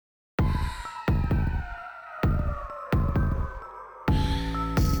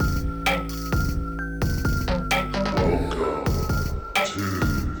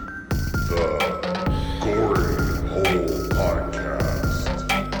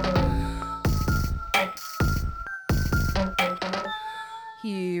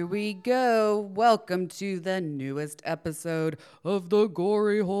we go. Welcome to the newest episode of the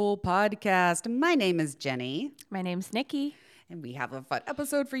Gory Hole Podcast. My name is Jenny. My name's Nikki. And we have a fun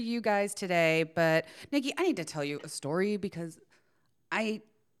episode for you guys today. But Nikki, I need to tell you a story because I'm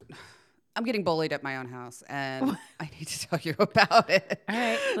getting bullied at my own house and I need to tell you about it. All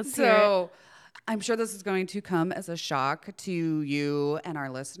right, let's hear it. So I'm sure this is going to come as a shock to you and our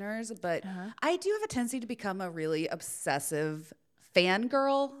listeners, but I do have a tendency to become a really obsessive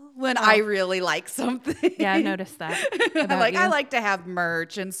fangirl when I really like something. Yeah, I noticed that. I like to have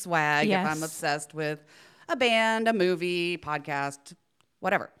merch and swag if I'm obsessed with a band, a movie, podcast,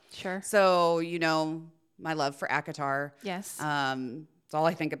 whatever. Sure. So, you know, my love for ACOTAR. Yes. It's all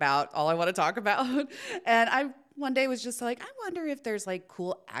I think about, all I want to talk about. And I one day was just like, I wonder if there's like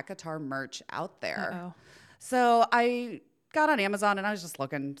cool ACOTAR merch out there. Uh-oh. So I got on Amazon and I was just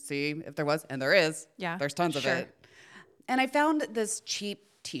looking to see if there was, and there is. Yeah. There's tons of it. And I found this cheap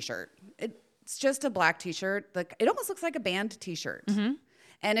t-shirt. It's just a black t-shirt. Like it almost looks like a band t-shirt. Mm-hmm.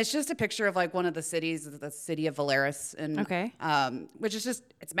 And it's just a picture of like one of the cities, the city of Valeris. And, which is just,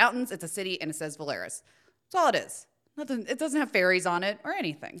 it's mountains, it's a city, and it says Valeris. That's all it is. Nothing. It doesn't have fairies on it or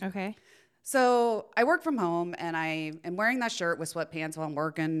anything. Okay. So I work from home and I am wearing that shirt with sweatpants while I'm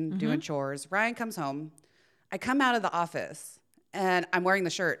working, doing chores. Ryan comes home. I come out of the office and I'm wearing the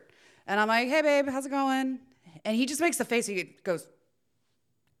shirt. And I'm like, hey, babe, how's it going? And he just makes a face. He goes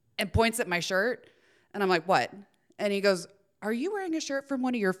and points at my shirt. And I'm like, what? And he goes, are you wearing a shirt from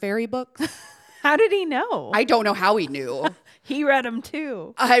one of your fairy books? How did he know? I don't know how he knew. He read them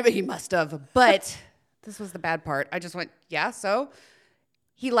too. He must have. But this was the bad part. I just went, yeah, so?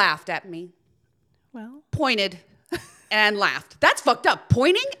 He laughed at me. Well, pointed and laughed. That's fucked up.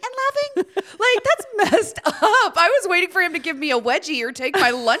 Pointing and laughing? Like, that's messed up. I was waiting for him to give me a wedgie or take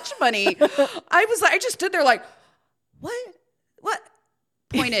my lunch money. I just stood there like, what?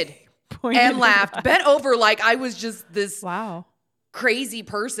 Pointed and laughed. Bent over like I was just this crazy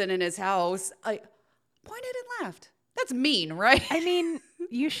person in his house. I pointed and laughed. That's mean, right? I mean,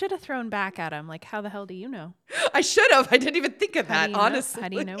 you should have thrown back at him. Like, how the hell do you know? I should have. I didn't even think of that, honestly. How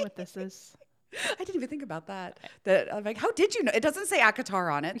do you know what this is? I didn't even think about that. I'm like, how did you know? It doesn't say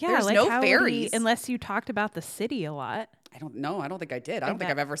ACOTAR on it. Yeah, there's like no fairies. Unless you talked about the city a lot. I don't know. I don't think I did. I don't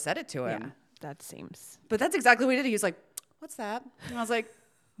think I've ever said it to him. Yeah, that seems. But that's exactly what he did. He was like, what's that? And I was like,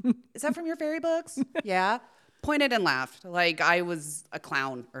 is that from your fairy books? Yeah. Pointed and laughed like I was a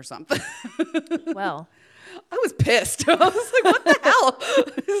clown or something. Well. I was pissed. I was like, what the hell?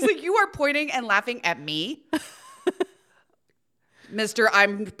 I was like, you are pointing and laughing at me? Mister,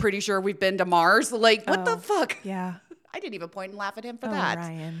 I'm pretty sure we've been to Mars. Like, what the fuck? Yeah. I didn't even point and laugh at him for that.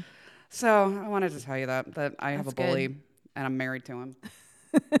 Ryan. So I wanted to tell you that I have a bully and I'm married to him.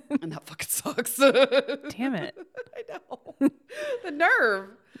 And that fucking sucks. Damn it. I know. The nerve.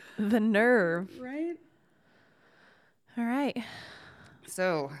 The nerve. Right? All right.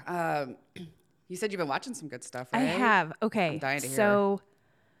 So, you said you've been watching some good stuff, right? I have. Okay. I'm dying to hear. So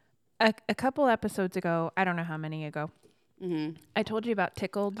a couple episodes ago, I don't know how many ago, I told you about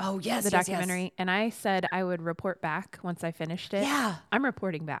Tickled. Oh, yes, the documentary. Yes. And I said I would report back once I finished it. Yeah. I'm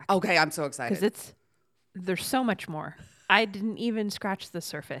reporting back. Okay, I'm so excited. Because there's so much more. I didn't even scratch the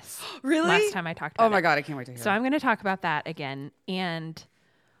surface. Really? Last time I talked about it. Oh my God, I can't wait to hear it. So I'm going to talk about that again. And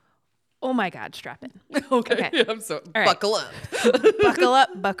oh my God, strap in. Okay. Yeah, I'm so buckle up. Buckle up,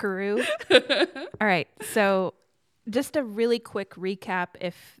 buckaroo. All right. So just a really quick recap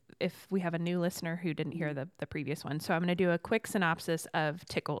if we have a new listener who didn't hear the previous one. So I'm going to do a quick synopsis of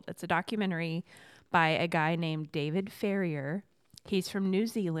Tickled. It's a documentary by a guy named David Ferrier. He's from New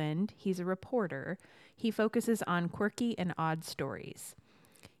Zealand. He's a reporter. He focuses on quirky and odd stories.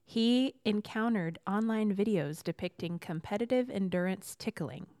 He encountered online videos depicting competitive endurance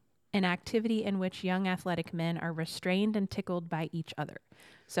tickling, an activity in which young athletic men are restrained and tickled by each other.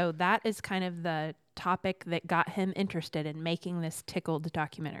 So that is kind of the topic that got him interested in making this Tickled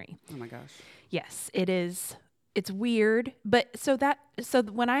documentary. Oh my gosh. Yes, it is. It's weird, but so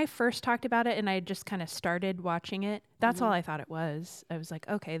when I first talked about it and I just kind of started watching it, that's all I thought it was. I was like,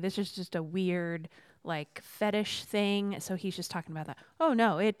 okay, this is just a weird like fetish thing. So he's just talking about that. Oh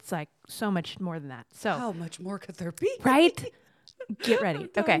no, it's like so much more than that. So how much more could there be? Right? Get ready.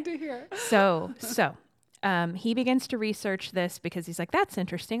 Okay. To hear. So he begins to research this because he's like, that's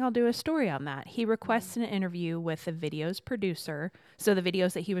interesting. I'll do a story on that. He requests an interview with the video's producer. So the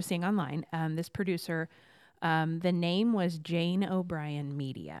videos that he was seeing online, this producer, the name was Jane O'Brien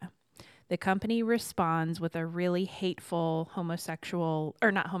Media. The company responds with a really hateful homophobic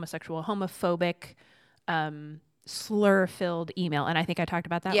slur-filled email. And I think I talked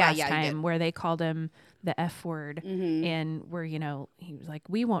about that last time where they called him the F word and where, you know, he was like,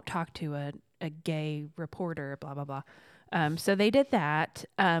 we won't talk to a gay reporter, blah, blah, blah. So they did that.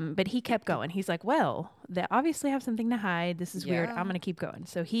 But he kept going. He's like, well, they obviously have something to hide. This is weird. I'm going to keep going.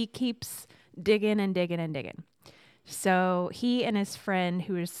 So he keeps digging and digging and digging. So he and his friend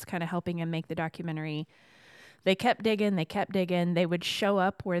who was kind of helping him make the documentary, they kept digging. They would show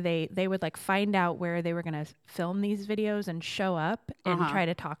up where they would like find out where they were going to film these videos and show up and try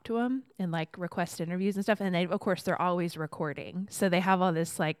to talk to them and like request interviews and stuff. And they, of course, they're always recording. So they have all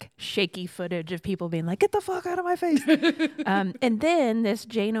this like shaky footage of people being like, get the fuck out of my face. And then this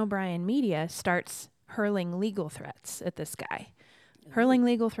Jane O'Brien Media starts hurling legal threats at this guy. Hurling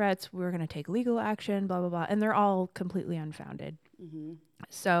legal threats. We're going to take legal action, blah, blah, blah. And they're all completely unfounded.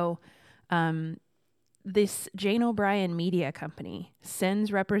 So, this Jane O'Brien Media Company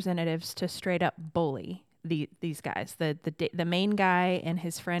sends representatives to straight up bully these guys. The main guy and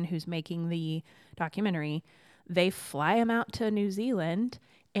his friend who's making the documentary, they fly them out to New Zealand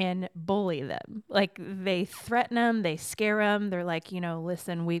and bully them. Like they threaten them, they scare them. They're like, you know,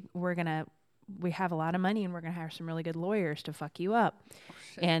 listen, we have a lot of money and we're gonna hire some really good lawyers to fuck you up.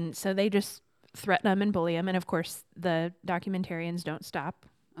 And so they just threaten them and bully them. And of course, the documentarians don't stop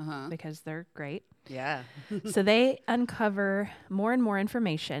because they're great. Yeah. So they uncover more and more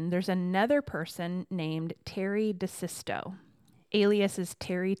information. There's another person named Terry DeSisto. Alias is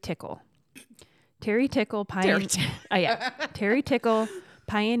Terry Tickle. Terry Tickle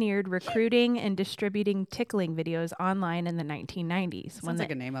pioneered recruiting and distributing tickling videos online in the 1990s. Sounds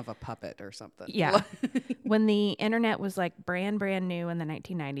like a name of a puppet or something. Yeah. When the internet was like brand new in the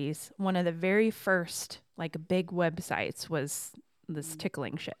 1990s, one of the very first like big websites was this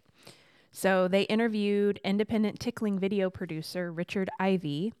tickling shit. So they interviewed independent tickling video producer Richard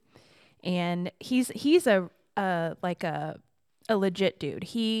Ivey, and he's a legit dude.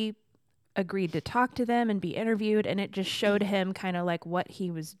 He agreed to talk to them and be interviewed, and it just showed him kind of like what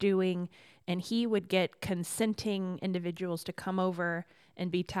he was doing, and he would get consenting individuals to come over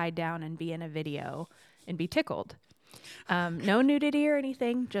and be tied down and be in a video and be tickled. No nudity or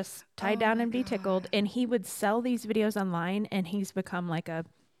anything, just tied down and be tickled. And he would sell these videos online, and he's become like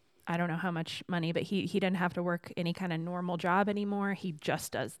I don't know how much money, but he didn't have to work any kind of normal job anymore. He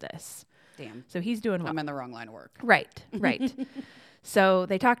just does this. Damn. So he's doing well. I'm in the wrong line of work. Right. So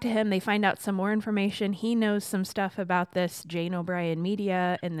they talk to him. They find out some more information. He knows some stuff about this Jane O'Brien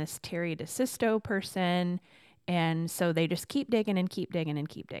Media and this Terry DeSisto person. And so they just keep digging and keep digging and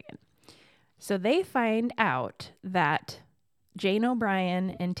keep digging. So they find out that Jane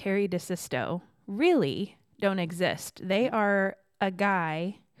O'Brien and Terry DeSisto really don't exist. They are a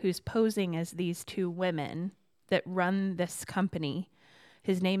guy who's posing as these two women that run this company.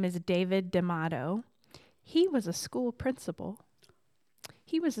 His name is David D'Amato. He was a school principal.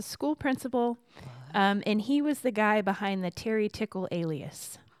 And he was the guy behind the Terry Tickle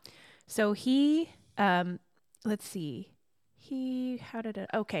alias. So he, let's see, he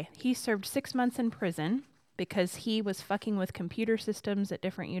served 6 months in prison because he was fucking with computer systems at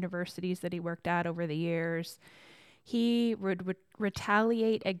different universities that he worked at over the years. He would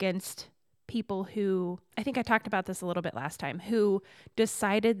retaliate against people who, I think I talked about this a little bit last time, who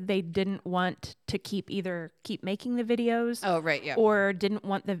decided they didn't want to keep making the videos. Oh, right, yeah. Or didn't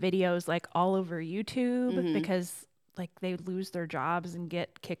want the videos like all over YouTube because like they would lose their jobs and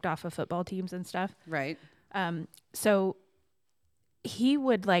get kicked off of football teams and stuff. Right. So he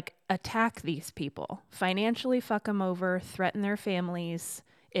would like attack these people, financially fuck them over, threaten their families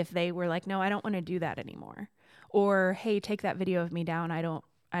if they were like, no, I don't want to do that anymore. Or, hey, take that video of me down. I don't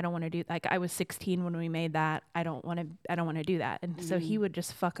want to do, like, I was 16 when we made that. I don't want to do that. And so he would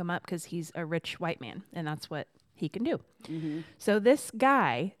just fuck him up because he's a rich white man and that's what he can do. So this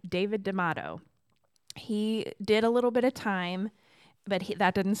guy, David D'Amato, he did a little bit of time, but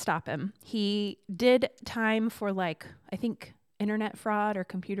that didn't stop him. He did time for like, I think internet fraud or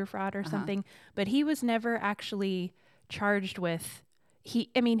computer fraud or something, but he was never actually charged with,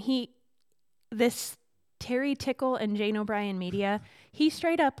 this Terry Tickle and Jane O'Brien Media, he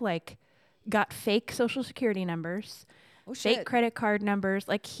straight up like got fake social security numbers, fake credit card numbers.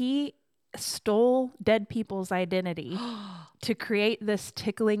 Like he stole dead people's identity to create this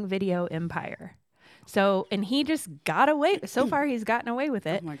tickling video empire. So, and he just got away. So far, he's gotten away with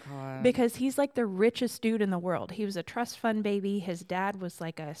it. Oh my God. Because he's like the richest dude in the world. He was a trust fund baby. His dad was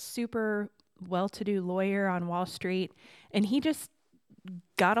like a super well-to-do lawyer on Wall Street. And he just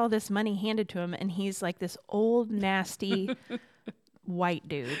got all this money handed to him, and he's like this old nasty white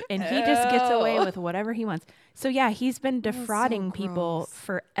dude, and he just gets away with whatever he wants. So yeah, he's been defrauding people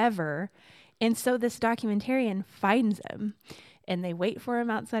forever, And so this documentarian finds him, and they wait for him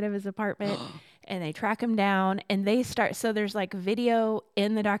outside of his apartment, and they track him down, and they start. So there's like video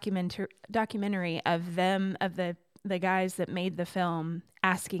in the documentary of them, of the guys that made the film,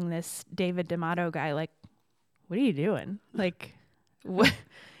 asking this David D'Amato guy, like, what are you doing? Like, what?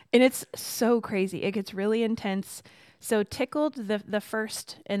 And it's so crazy. It gets really intense. So Tickled, the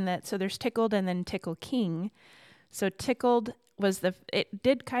first in that, so there's Tickled and then Tickle King. So Tickled it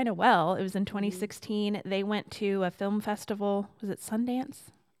did kind of well. It was in 2016. They went to a film festival. Was it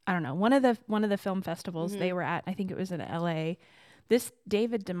Sundance? I don't know. One of the film festivals they were at. I think it was in LA. This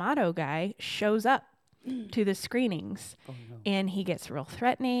David D'Amato guy shows up to the screenings, and he gets real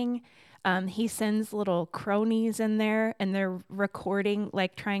threatening. He sends little cronies in there, and they're recording,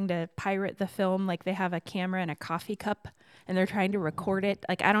 like trying to pirate the film. Like they have a camera and a coffee cup, and they're trying to record it.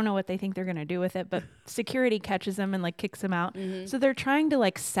 Like, I don't know what they think they're going to do with it, but security catches them and like kicks them out. So they're trying to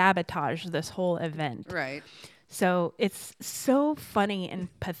like sabotage this whole event. Right. So it's so funny and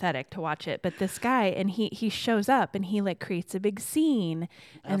pathetic to watch it. But this guy, and he shows up, and he like creates a big scene,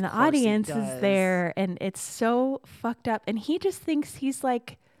 and the audience is there, and it's so fucked up. And he just thinks he's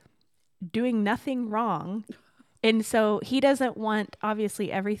like doing nothing wrong. And so he doesn't want,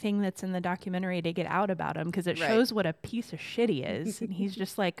 obviously, everything that's in the documentary to get out about him, because it shows what a piece of shit he is. And he's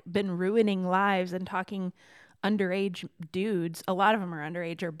just like been ruining lives and talking underage dudes. A lot of them are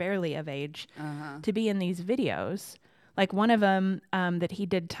underage or barely of age to be in these videos. Like one of them that he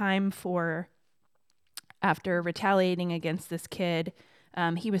did time for after retaliating against this kid.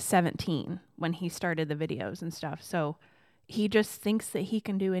 He was 17 when he started the videos and stuff. So he just thinks that he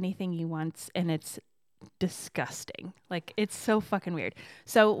can do anything he wants, and it's disgusting. Like, it's so fucking weird.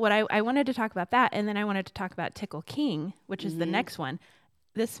 So what I wanted to talk about that, and then I wanted to talk about Tickle King, which is the next one.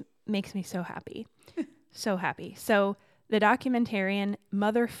 This makes me so happy. So happy. So the documentarian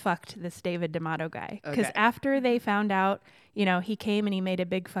motherfucked this David D'Amato guy, because after they found out, you know, he came and he made a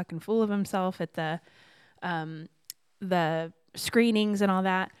big fucking fool of himself at the screenings and all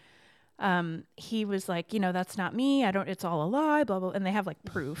that. He was like, you know, that's not me. It's all a lie, blah, blah. And they have like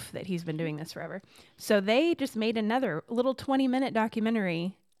proof that he's been doing this forever. So they just made another little 20-minute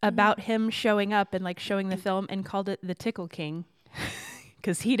documentary about him showing up and like showing the film, and called it The Tickle King,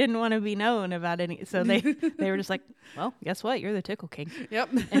 because he didn't want to be known about any. So they were just like, well, guess what? You're the Tickle King. Yep.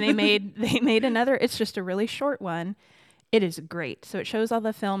 And they made another. It's just a really short one. It is great. So it shows all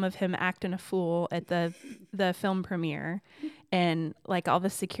the film of him acting a fool at the film premiere, and like all the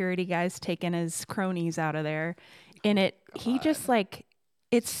security guys taking his cronies out of there. And he just like,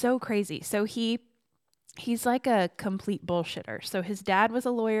 it's so crazy. So he's like a complete bullshitter. So his dad was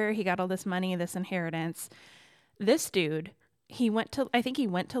a lawyer. He got all this money, this inheritance. This dude, I think he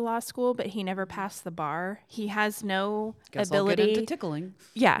went to law school, but he never passed the bar. He has no ability. I'll get into tickling.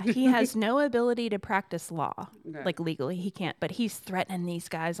 Yeah, he has no ability to practice law, like legally. He can't. But he's threatening these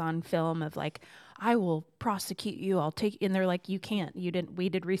guys on film of like, I will prosecute you. I'll take. And they're like, you can't. You didn't. We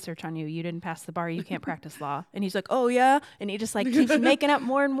did research on you. You didn't pass the bar. You can't practice law. And he's like, oh yeah. And he just like keeps making up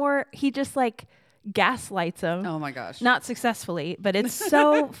more and more. He just like gaslights him. Oh my gosh. Not successfully, but it's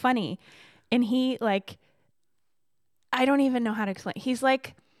so funny. And he like, I don't even know how to explain. He's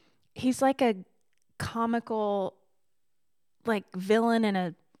like a comical like villain in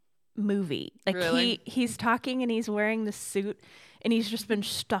a movie. Like really? He's talking and he's wearing the suit, and he's just been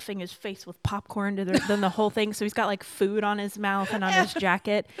stuffing his face with popcorn to the whole thing. So he's got like food on his mouth and on his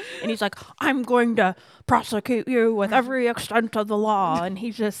jacket, and he's like, I'm going to prosecute you with every extent of the law. And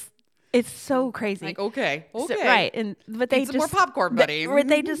he's just, it's so crazy. Like, okay. So, right. But they some just more popcorn, buddy.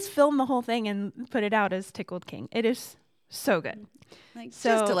 They just film the whole thing and put it out as Tickled King. It is so good. Like,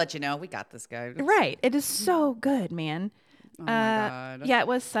 so, just to let you know, we got this guy. Right. It is so good, man. Oh my God. Yeah, it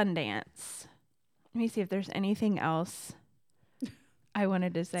was Sundance. Let me see if there's anything else I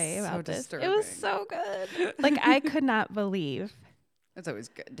wanted to say about this. Disturbing. It was so good. Like, I could not believe. It's always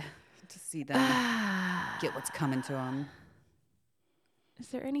good to see them get what's coming to them. Is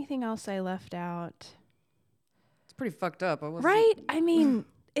there anything else I left out? It's pretty fucked up. Right? I mean,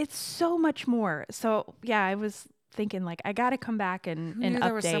 it's so much more. So, yeah, I was thinking, like, I got to come back and update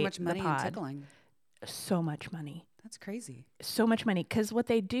there was so much money in tickling. So much money. That's crazy. So much money. Because what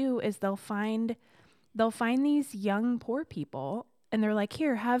they do is they'll find these young poor people, and they're like,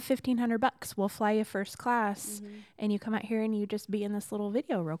 here, have $1,500. We'll fly you first class, and you come out here and you just be in this little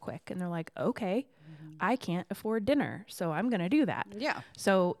video real quick. And they're like, okay, I can't afford dinner, so I'm gonna do that. Yeah.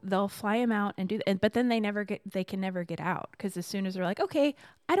 So they'll fly him out and do that, but then they can never get out, because as soon as they're like, okay,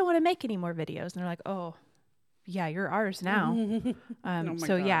 I don't want to make any more videos, and they're like, oh, yeah, you're ours now.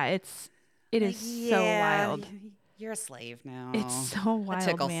 So God. Yeah, it is so wild. You're a slave now. It's so wild, a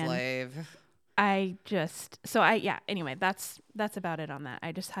tickle man. slave. Anyway, that's about it on that.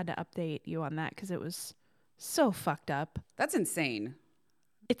 I just had to update you on that because it was so fucked up. That's insane.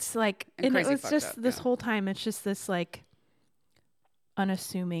 It's like, and it was just this whole time, it's just this like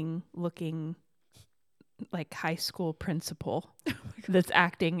unassuming looking like high school principal that's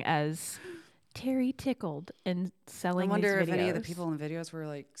acting as Terry Tickled and selling these videos. I wonder if any of the people in the videos were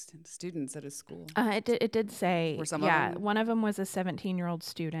like students at his school. It did say, were some of them? One of them was a 17-year-old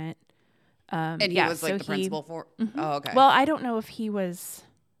student. And he was like the principal for, oh, okay. Well, I don't know if he was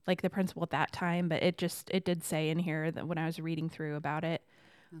like the principal at that time, but it did say in here that when I was reading through about it,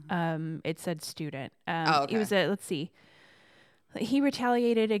 it said student. Okay. He was let's see. He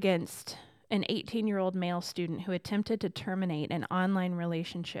retaliated against an 18-year-old male student who attempted to terminate an online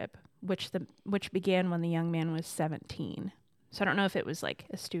relationship, which began when the young man was 17. So I don't know if it was like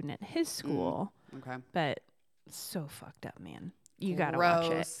a student at his school. Okay. But so fucked up, man. You gotta watch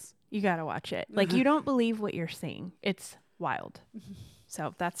it. You gotta watch it. Like you don't believe what you're seeing. It's wild.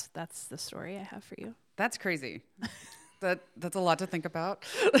 So that's the story I have for you. That's crazy. That's a lot to think about.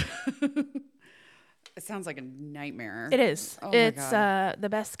 It sounds like a nightmare. It is. Oh it's the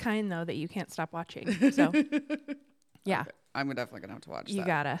best kind though that you can't stop watching. So yeah. Okay. I'm definitely gonna have to watch that. You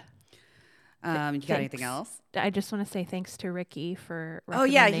gotta. You got anything else? I just want to say thanks to Ricky for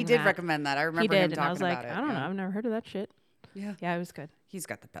recommending that. He did recommend that. I remember him talking about it. And I was like, I don't know. I've never heard of that shit. Yeah. Yeah, it was good. He's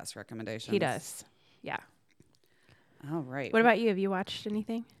got the best recommendations. He does. Yeah. All right. What about you? Have you watched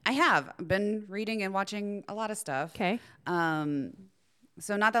anything? I have been reading and watching a lot of stuff. Okay.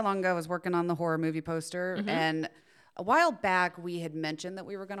 So not that long ago, I was working on the horror movie poster, and a while back we had mentioned that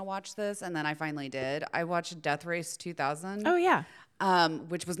we were going to watch this, and then I finally did. I watched Death Race 2000. Oh yeah.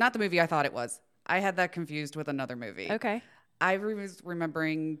 Which was not the movie I thought it was. I had that confused with another movie. Okay. I was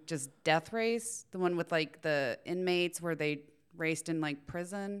remembering just Death Race, the one with like the inmates where they raced in like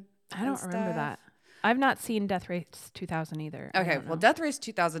prison. I don't remember that. I've not seen Death Race 2000 either. Okay, well, Death Race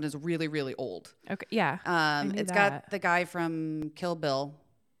 2000 is really, really old. Okay, yeah. It's got the guy from Kill Bill.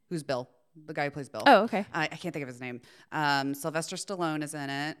 Who's Bill? The guy who plays Bill. Oh, okay. I can't think of his name. Sylvester Stallone is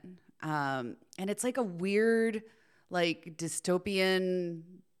in it. And it's like a weird, like dystopian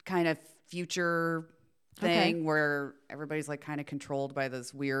kind of future thing where everybody's like kind of controlled by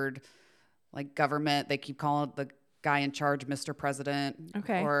this weird like government. They keep calling the guy in charge Mr. President.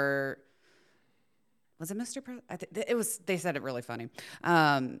 Okay. Or was it Mr. President? It was. They said it really funny.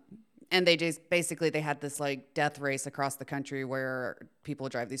 And they just basically they had this like death race across the country where people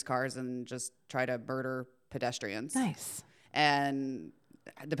drive these cars and just try to murder pedestrians. Nice. And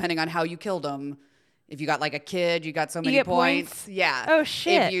depending on how you killed them, if you got like a kid, you got so many points. Yeah. Oh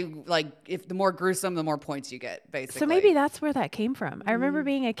shit. If the more gruesome, the more points you get, basically. So maybe that's where that came from. I remember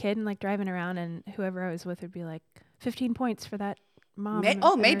being a kid and like driving around, and whoever I was with would be like 15 points for that mom.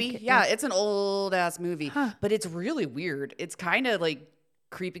 Maybe. Yeah. It's an old ass movie, but it's really weird. It's kind of like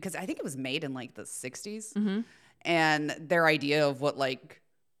creepy because I think it was made in like the 60s, and their idea of what like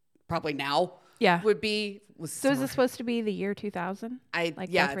probably now would be was so is this supposed to be the year 2000? It's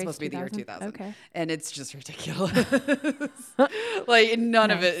supposed to be the year 2000. Okay. And it's just ridiculous. Like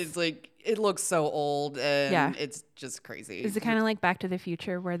none of it is like it looks so old and it's just crazy. Is it kind of like Back to the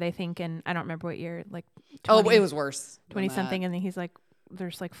Future where they think in I don't remember what year, like 20, it was worse. 20 something, and then he's like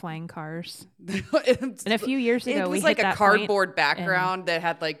there's like flying cars. And a few years ago, it was like a cardboard background that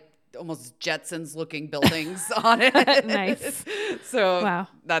had like almost Jetsons looking buildings on it. Nice. So wow,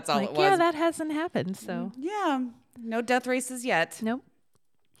 that's all it was. Yeah, that hasn't happened. So yeah, no death races yet. Nope.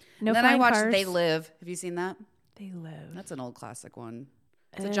 No. Then I watched They Live. Have you seen that? They Live. That's an old classic one.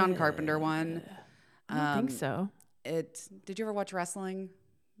 It's a John Carpenter one. I don't think so. Did you ever watch wrestling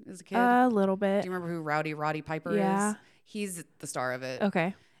as a kid? A little bit. Do you remember who Roddy Piper is? He's the star of it.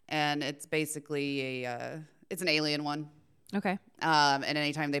 Okay. And it's basically it's an alien one. Okay. And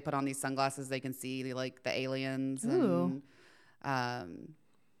anytime they put on these sunglasses, they can see like the aliens. Ooh. And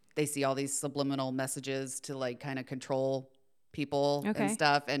they see all these subliminal messages to like kind of control people and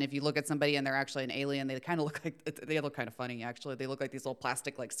stuff. And if you look at somebody and they're actually an alien, they kind of look like they look kind of funny actually. They look like these little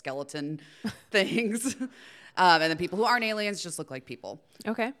plastic like skeleton things. And then people who aren't aliens just look like people.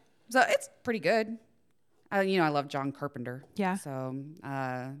 Okay. So it's pretty good. I love John Carpenter. Yeah. So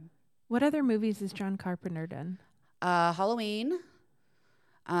what other movies has John Carpenter done? Halloween,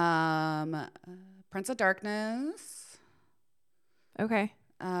 Prince of Darkness. Okay.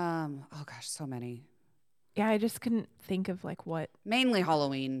 Oh gosh, so many. Yeah, I just couldn't think of like what. Mainly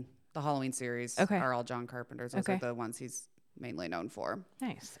Halloween. The Halloween series are all John Carpenter's. Those are the ones he's mainly known for.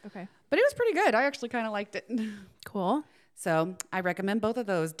 Nice. Okay. But it was pretty good. I actually kind of liked it. Cool. So I recommend both of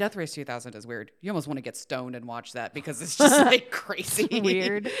those. Death Race 2000 is weird. You almost want to get stoned and watch that because it's just like crazy.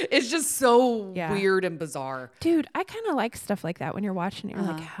 Weird. It's just so Yeah. weird and bizarre. Dude, I kind of like stuff like that when you're watching it. You're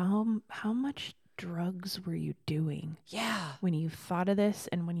like, how much drugs were you doing Yeah. when you thought of this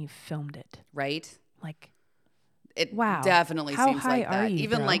and when you filmed it? Right? Like, It wow. definitely How seems high like are that. you,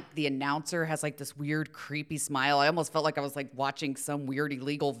 Even bro? like the announcer has like this weird, creepy smile. I almost felt like I was like watching some weird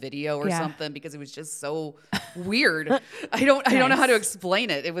illegal video or Yeah. something because it was just so weird. I don't know how to explain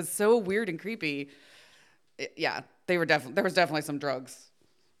it. It was so weird and creepy. Yeah, there was definitely some drugs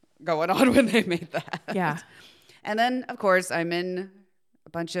going on when they made that. yeah. And then of course I'm in a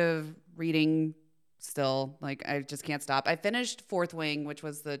bunch of reading still. Like I just can't stop. I finished Fourth Wing, which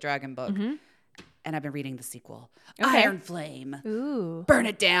was the dragon book. And I've been reading the sequel, Okay. Iron Flame. Ooh. Burn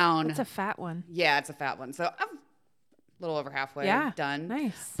it down. It's a fat one. Yeah, it's a fat one. So I'm a little over halfway done.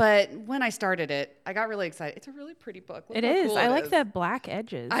 Nice. But when I started it, I got really excited. It's a really pretty book. Look It how is. cool I it like is. the black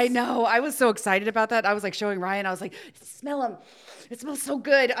edges. I know. I was so excited about that. I was like showing Ryan. I was like, smell them. It smells so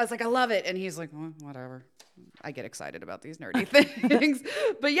good. I was like, I love it. And he's like, well, whatever. I get excited about these nerdy things.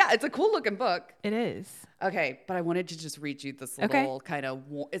 But yeah, it's a cool looking book. It is. Okay, but I wanted to just read you this little kind of,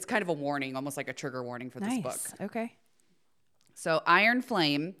 it's kind of a warning, almost like a trigger warning for this book. Okay. So Iron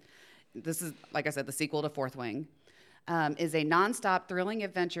Flame, this is, like I said, the sequel to Fourth Wing, is a nonstop thrilling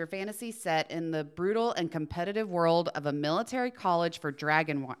adventure fantasy set in the brutal and competitive world of a military college for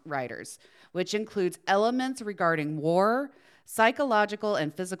dragon riders, which includes elements regarding war, psychological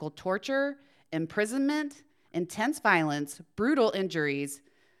and physical torture, imprisonment, intense violence, brutal injuries,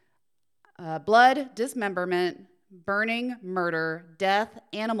 blood, dismemberment, burning, murder, death,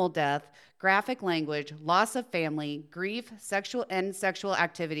 animal death, graphic language, loss of family, grief, sexual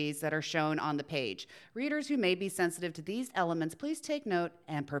activities that are shown on the page. Readers who may be sensitive to these elements, please take note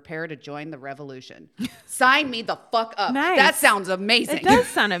and prepare to join the revolution. Sign me the fuck up. Nice. That sounds amazing. It does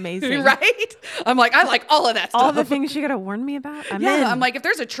sound amazing. Right? I'm like, I like all of that stuff. All the things you got to warn me about? I'm in. I'm like, if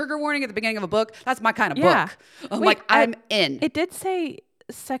there's a trigger warning at the beginning of a book, that's my kind of Yeah. book. I'm Wait, like, I'm in. It did say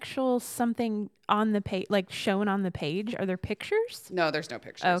sexual something on the page, like shown on the page. Are there pictures? No, there's no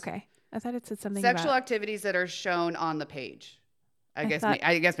pictures. Oh, okay. I thought it said something Sexual about... activities that are shown on the page. I guess thought-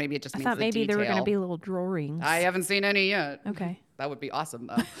 maybe it just I means thought the maybe there were going to detail. be little drawings. I haven't seen any yet. Okay. That would be awesome,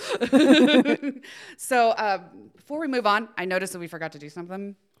 though. So before we move on, I noticed that we forgot to do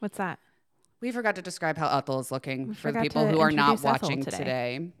something. What's that? We forgot to describe how Ethyl is looking for the forgot people to who are not introduce Ethyl watching today.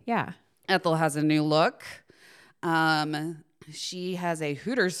 today. Yeah. Ethyl has a new look. She has a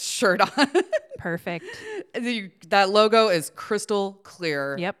Hooters shirt on. Perfect. That logo is crystal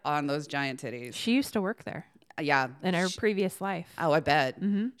clear Yep. on those giant titties. She used to work there Yeah. in her previous life. Oh, I bet.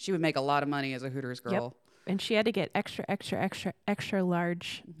 She would make a lot of money as a Hooters girl. Yep. And she had to get extra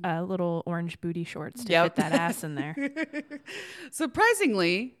large little orange booty shorts to Yep. fit that ass in there.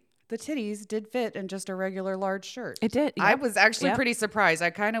 Surprisingly, the titties did fit in just a regular large shirt. It did. I Yep. was actually Yep. pretty surprised. I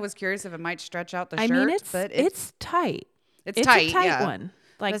kind of was curious if it might stretch out the shirt. I mean, but it's tight. it's It's tight. a tight yeah. one.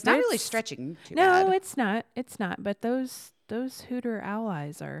 Like, Like it's not really it's- stretching too No, bad. it's not. It's not. But those Hooter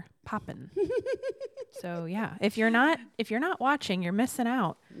allies are popping. So yeah, if you're not watching, you're missing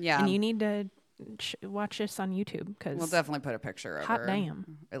out. Yeah. And you need to watch this on YouTube because We'll definitely put a picture of hot her.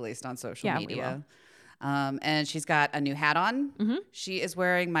 damn. At least on social Yeah, we media. And she's got a new hat on. Mm-hmm. She is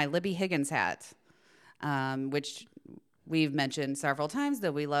wearing my Libbie Higgins hat, which we've mentioned several times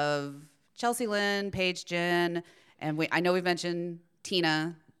that we love Chelsea Lynn, Paige Jen, and I know we've mentioned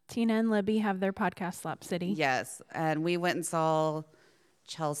Tina. Tina and Libbie have their podcast Slap City. Yes, and we went and saw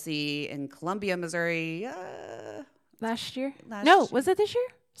Chelsea in Columbia, Missouri. Last year? Last No, year. was it this year?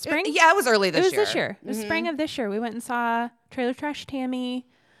 Spring? Yeah, it was early It this was year. this year. It was spring of this year. We went and saw Trailer Trash Tammy,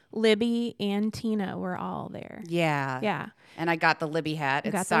 Libbie, and Tina were all there. Yeah. Yeah. And I got the Libbie hat.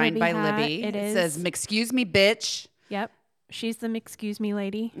 You got It's the signed Libbie by hat. Libbie. It is. Says, "Excuse me, bitch." Yep. She's the excuse me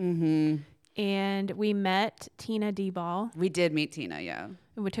lady. Mm-hmm. And we met Tina D-Ball. We did meet Tina, yeah.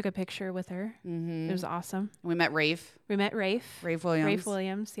 And we took a picture with her. Mm-hmm. It was awesome. We met Rafe. We met Rafe. Rafe Williams. Rafe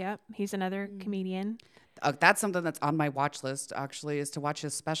Williams, yep. He's another comedian. That's something that's on my watch list, actually, is to watch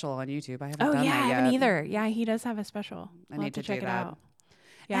his special on YouTube. I haven't Oh, done yeah, that I yet. haven't either. Yeah, he does have a special. I We'll need have to do check it that. out.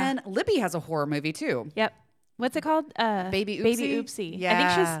 Yeah. And Libbie has a horror movie, too. Yep. What's it called? Baby Oopsie? Baby Oopsie. Yeah.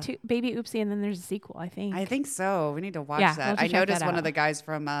 I think she's Baby Oopsie, and then there's a sequel, I think. I think so. We need to watch Yeah, we'll that. have to I check noticed that one out. of the guys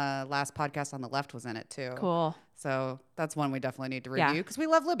from last podcast on the left was in it, too. Cool. So that's one we definitely need to Yeah. review because we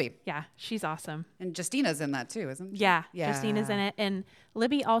love Libbie. Yeah, she's awesome. And Justina's in that, too, isn't she? Yeah, Justina's in it. And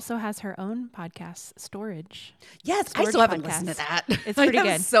Libbie also has her own podcast, Storage. Yes, I Storage still haven't podcast. listened to that. It's I pretty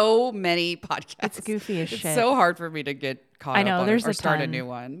have good. so many podcasts. It's goofy as It's shit. so hard for me to get caught I up know, on there's or a start a ton. new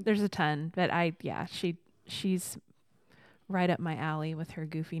one. There's a ton, but she's right up my alley with her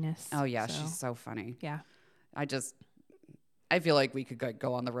goofiness. Oh yeah, she's so funny. Yeah. I feel like we could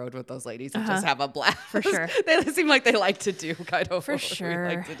go on the road with those ladies and just have a blast. For sure. They seem like they like to do kind of For what sure.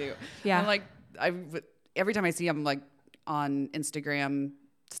 we like to do. Yeah. I'm like, every time I see them like on Instagram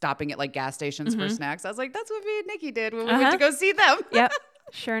stopping at like gas stations for snacks, I was like, that's what me and Nikki did when we went to go see them. Yep.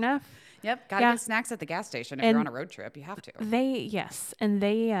 Sure enough. Yep. Gotta get snacks at the gas station if you're on a road trip. You have to. And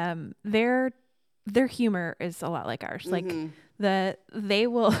their humor is a lot like ours. Like they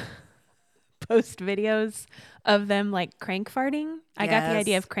will post videos of them like crank farting. I got the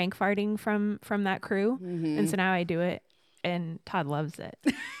idea of crank farting from that crew. And so now I do it and Todd loves it.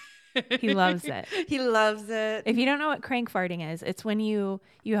 He loves it. He loves it. If you don't know what crank farting is, it's when you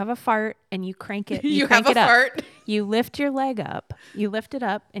have a fart and you crank it. You crank have a fart. You lift your leg up. You lift it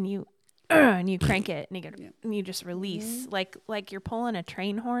up and you crank it and you just release like you're pulling a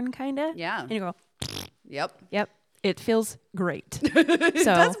train horn kind of. Yeah. And you go. Yep. It feels great. So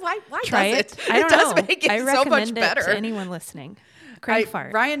why try does it. it? I don't It does know. make it I so recommend much it better. to anyone listening. Crank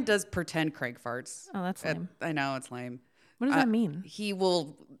fart. Ryan does pretend crank farts. Oh, that's lame. I know it's lame. What does that mean? He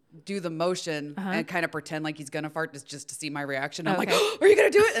will do the motion and kind of pretend like he's gonna fart just to see my reaction. I'm like, oh, are you gonna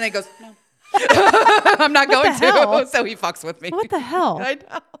do it? And then he goes, no. I'm not going to. So he fucks with me. What the hell? I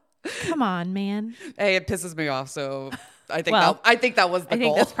know. Come on, man. Hey, it pisses me off. So I think that was the goal. I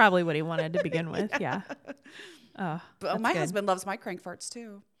think that's probably what he wanted to begin with. Yeah. Oh, but my husband loves my crank farts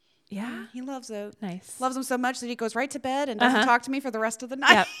too. Yeah. He loves it. Nice. Loves them so much that he goes right to bed and doesn't talk to me for the rest of the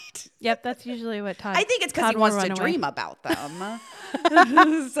night. Yep. That's usually what Todd. I think it's because he wants to dream about them.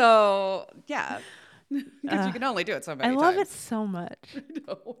 So yeah, because you can only do it so many times. I love it so much. I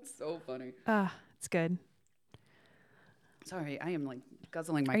know, it's so funny. It's good. Sorry, I am like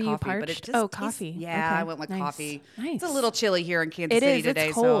guzzling my Are coffee. you parched? But it just coffee. Yeah, Okay. I went with coffee. Nice. It's a little chilly here in Kansas It City is. today,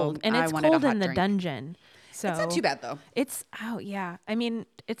 It's cold, so and I it's wanted cold a hot in the drink. dungeon. So It's not too bad though. It's yeah. I mean,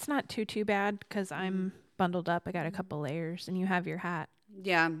 it's not too bad because I'm bundled up. I got a couple layers, and you have your hat.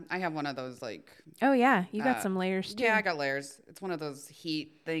 Yeah, I have one of those like. Oh yeah, you got some layers too. Yeah, I got layers. It's one of those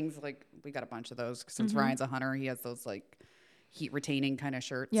heat things. Like we got a bunch of those since Ryan's a hunter. He has those like heat retaining kind of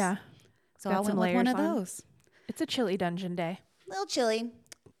shirts. Yeah. So got I went some with one layers of on. those. It's a chilly dungeon day. A little chilly.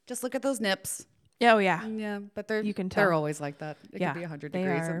 Just look at those nips. Oh yeah. Yeah, but You can tell. they're always like that. It could be 100 they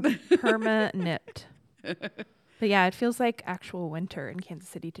degrees. are perma nipped. But yeah, it feels like actual winter in Kansas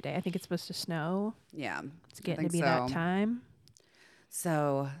City today. I think it's supposed to snow. Yeah, It's getting to be that time.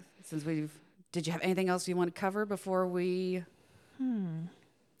 So since did you have anything else you want to cover before we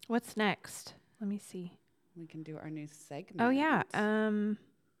What's next? Let me see. we can do our new segment? Oh yeah.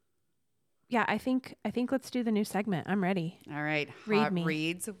 Yeah, I think let's do the new segment. I'm ready. All right. Read Hot me.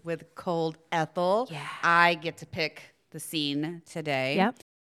 Reads with Cold Ethyl. Yeah. I get to pick the scene today. Yep.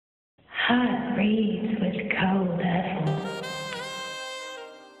 Hot Reads with Cold Ethyl.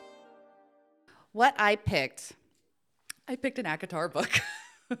 What I picked an ACOTAR book.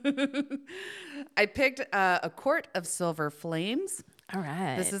 I picked A Court of Silver Flames. All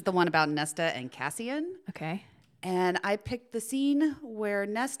right. This is the one about Nesta and Cassian. okay. And I picked the scene where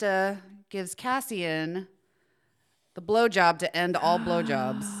Nesta gives Cassian the blowjob to end all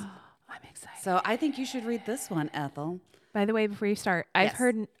blowjobs. I'm excited. So I think you should read this one, Ethel. By the way, before you start, Yes.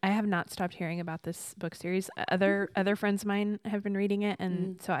 I have not stopped hearing about this book series. Other friends of mine have been reading it,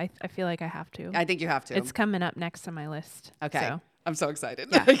 and so I feel like I have to. I think you have to. It's coming up next on my list. Okay. So. I'm so excited.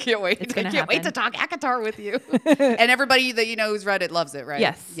 Yeah. I can't wait. It's I gonna can't wait to happen. talk ACOTAR with you. And everybody that you know who's read it loves it, right?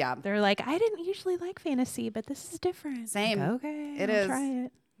 Yes. Yeah. They're like, I didn't usually like fantasy, but this is different. Same. Like, okay. It I'll is. Try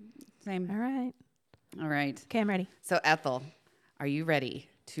it. Same. All right. All right. Okay, I'm ready. So Ethel, are you ready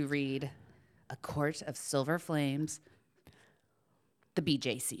to read A Court of Silver Flames? The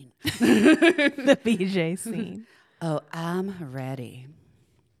BJ scene. The BJ scene. Oh, I'm ready.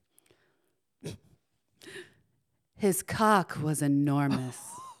 His cock was enormous.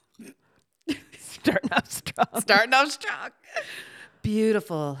 Starting off strong. Starting off strong.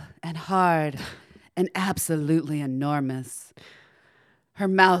 Beautiful and hard and absolutely enormous. Her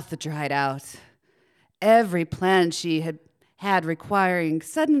mouth dried out. Every plan she had required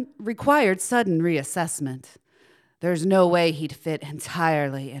sudden reassessment. There's no way he'd fit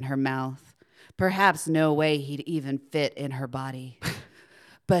entirely in her mouth. Perhaps no way he'd even fit in her body.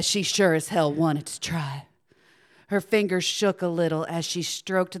 But she sure as hell wanted to try. Her fingers shook a little as she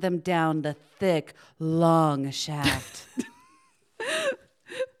stroked them down the thick, long shaft.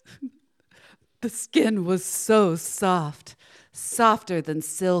 The skin was so soft, softer than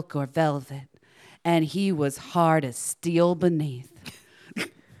silk or velvet, and he was hard as steel beneath.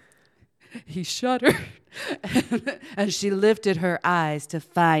 He shuddered, and she lifted her eyes to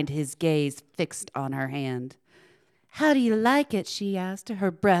find his gaze fixed on her hand. How do you like it? She asked.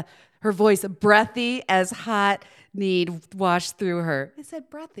 Her voice breathy as hot need washed through her. I said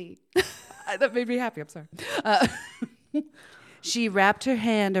breathy. That made me happy. I'm sorry. She wrapped her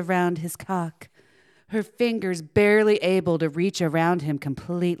hand around his cock, her fingers barely able to reach around him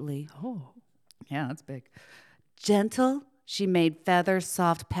completely. Oh, yeah, that's big. Gentle, she made feather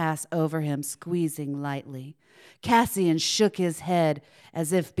soft pass over him, squeezing lightly. Cassian shook his head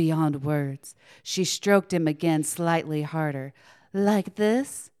as if beyond words. She stroked him again slightly harder. Like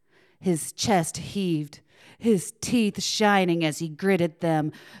this? His chest heaved, his teeth shining as he gritted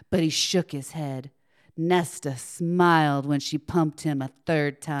them, but he shook his head. Nesta smiled when she pumped him a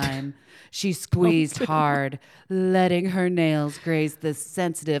third time. She squeezed hard, letting her nails graze the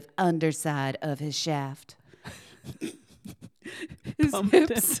sensitive underside of his shaft.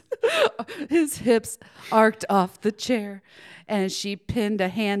 His hips arced off the chair, and she pinned a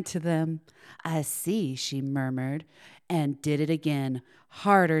hand to them. I see, she murmured, and did it again,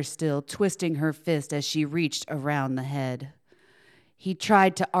 harder still, twisting her fist as she reached around the head. He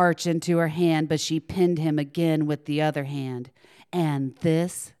tried to arch into her hand, but she pinned him again with the other hand. And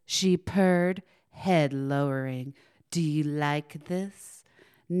this, she purred, head lowering. Do you like this?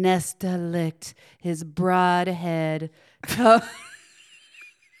 Nesta licked his broad head,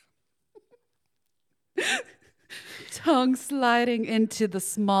 tongue sliding into the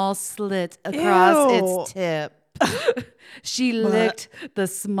small slit across its tip. She licked the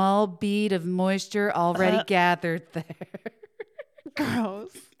small bead of moisture already gathered there.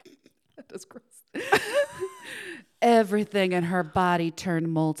 Gross. That is gross. Everything in her body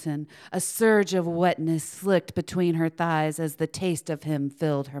turned molten. A surge of wetness slicked between her thighs as the taste of him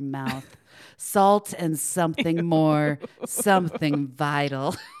filled her mouth. Salt and something more, something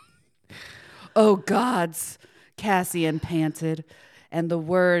vital. Oh, gods, Cassian panted. And the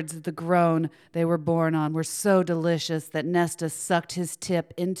words, the groan they were born on were so delicious that Nesta sucked his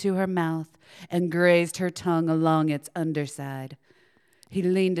tip into her mouth and grazed her tongue along its underside. He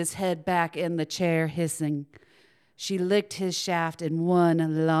leaned his head back in the chair, hissing. She licked his shaft in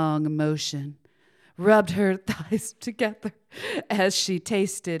one long motion, rubbed her thighs together as she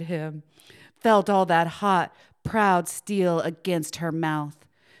tasted him, felt all that hot, proud steel against her mouth.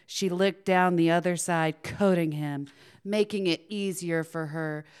 She licked down the other side, coating him, making it easier for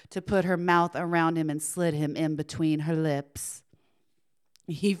her to put her mouth around him and slid him in between her lips.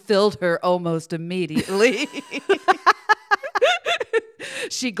 He filled her almost immediately.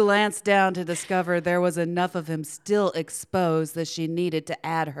 She glanced down to discover there was enough of him still exposed that she needed to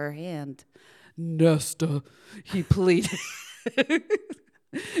add her hand. Nesta, he pleaded.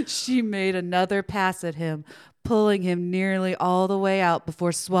 She made another pass at him, pulling him nearly all the way out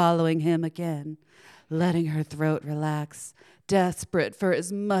before swallowing him again, letting her throat relax, desperate for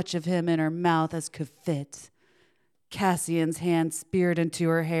as much of him in her mouth as could fit. Cassian's hand speared into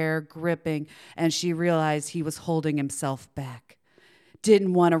her hair, gripping, and she realized he was holding himself back.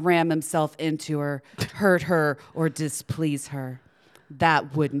 Didn't want to ram himself into her, hurt her, or displease her.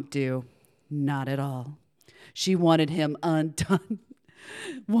 That wouldn't do. Not at all. She wanted him undone.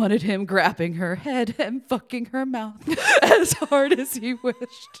 Wanted him grabbing her head and fucking her mouth as hard as he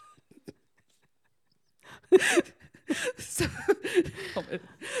wished.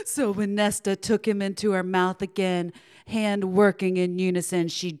 So when Nesta took him into her mouth again, hand working in unison,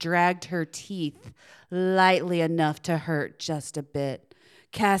 she dragged her teeth lightly enough to hurt just a bit.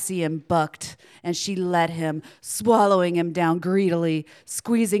 Cassian bucked, and she let him, swallowing him down greedily,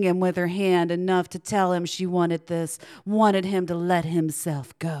 squeezing him with her hand enough to tell him she wanted this, wanted him to let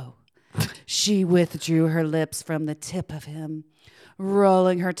himself go. She withdrew her lips from the tip of him,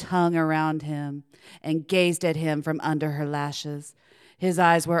 rolling her tongue around him, and gazed at him from under her lashes. His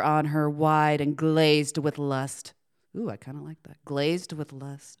eyes were on her, wide and glazed with lust. Ooh, I kind of like that. Glazed with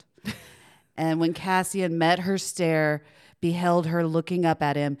lust. And when Cassian met her stare, beheld her looking up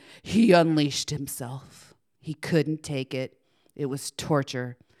at him, he unleashed himself. He couldn't take it. It was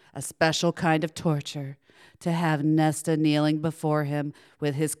torture, a special kind of torture, to have Nesta kneeling before him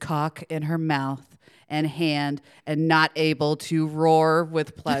with his cock in her mouth and hand and not able to roar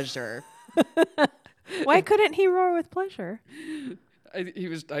with pleasure. Why couldn't he roar with pleasure? He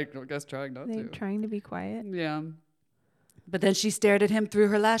was, I guess, trying not to. Trying to be quiet? Yeah. But then she stared at him through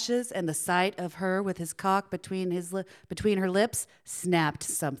her lashes, and the sight of her with his cock between her lips snapped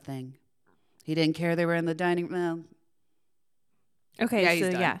something. He didn't care they were in the dining room. Okay, yeah, so he's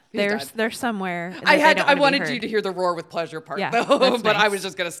done. yeah, He's they're somewhere. I wanted you to hear the roar with pleasure part, though, that's but nice. I was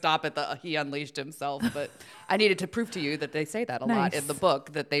just gonna stop at the he unleashed himself. But I needed to prove to you that they say that a lot in the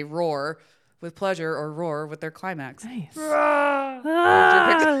book, that they roar with pleasure or roar with their climax. Nice. Ah.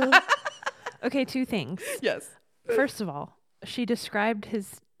 Okay, two things. Yes. first of all, she described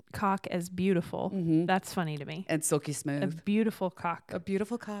his cock as beautiful. That's funny to me. And silky A smooth. beautiful cock. A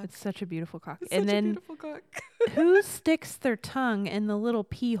beautiful cock. It's such a beautiful cock. It's And such a then beautiful cock. who sticks their tongue in the little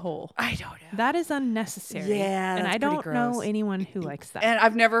pee hole? I don't know. That is unnecessary. Yeah, and that's I don't pretty know gross. anyone who likes that. And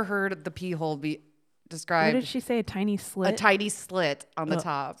I've never heard the pee hole be What described. did she say? A tiny slit? A tiny slit on the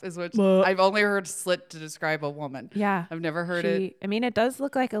top is what Bleh. I've only heard slit to describe a woman. Yeah. I've never heard it. I mean, it does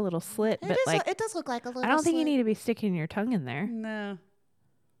look like a little slit, but like, it does look like a little I don't think you slit. need to be sticking your tongue in there. No.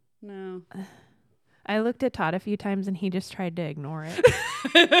 I looked at Todd a few times and he just tried to ignore it.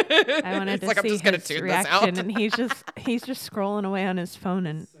 I wanted It's to like, I'm see just gonna his tune this reaction, out. and he's just scrolling away on his phone,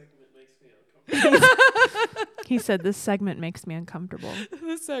 and he said, "This segment makes me uncomfortable."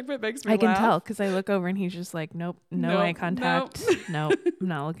 This segment makes me I can laugh. tell because I look over and he's just like, "Nope, no eye contact. Nope, I'm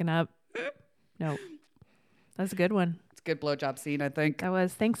not looking up. Nope." That's a good one. It's a good blowjob scene, I think. That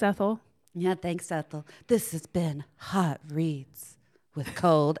was. Thanks, Ethyl. Yeah, thanks, Ethyl. This has been Hot Reads with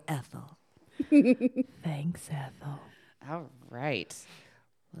Cold Ethyl. Thanks, Ethyl. All right.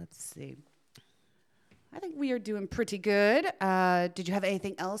 Let's see. I think we are doing pretty good. Did you have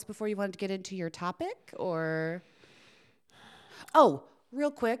anything else before you wanted to get into your topic, or? Oh,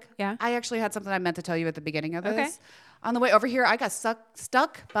 real quick. Yeah. I actually had something I meant to tell you at the beginning of this. Okay. On the way over here, I got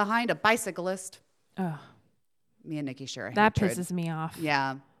stuck behind a bicyclist. Oh, Me and Nikki share a that hatred. pisses me off.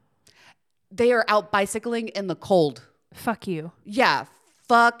 Yeah. They are out bicycling in the cold. Fuck you. Yeah.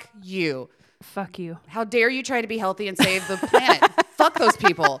 Fuck you. Fuck you. How dare you try to be healthy and save the planet? Fuck those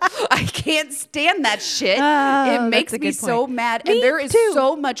people. I can't stand that shit. Oh, It makes that's a me good so point. mad. Me And there is too.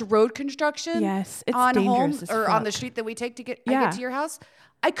 so much road construction Yes, it's on home dangerous as or on the fuck. street that we take to I Yeah. get to your house.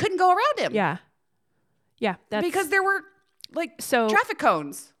 I couldn't go around him. Yeah. Yeah. That's Because there were like So- traffic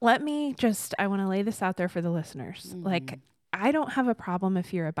cones. Let me just, I want to lay this out there for the listeners. Like, I don't have a problem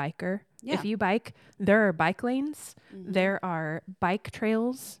if you're a biker. Yeah. If you bike, there are bike lanes, there are bike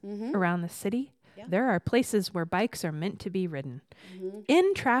trails around the city. Yeah. There are places where bikes are meant to be ridden.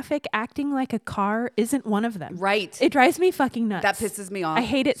 In traffic, acting like a car isn't one of them. Right. It drives me fucking nuts. That pisses me off. I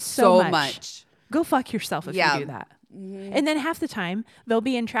hate it so much. much. Go fuck yourself if Yeah. you do that. And then half the time they'll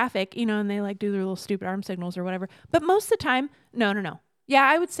be in traffic, and they like do their little stupid arm signals or whatever. But most of the time, no. Yeah,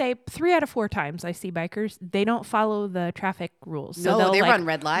 I would say 3 out of 4 times I see bikers, they don't follow the traffic rules. So No, they'll they like, run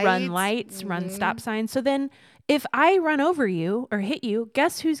red lights. run lights, run stop signs. So then if I run over you or hit you,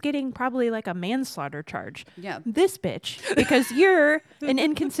 guess who's getting probably like a manslaughter charge? Yeah. This bitch, because you're an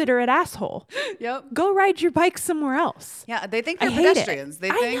inconsiderate asshole. Yep. Go ride your bike somewhere else. Yeah, they think I they're hate it. pedestrians. They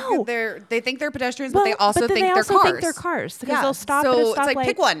I know. think they're pedestrians, but they also then think they they're also cars. think they're cars because Yeah, they'll stop so at a it's stoplight. like,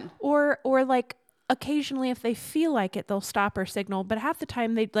 pick one. Or like occasionally if they feel like it, they'll stop or signal. But half the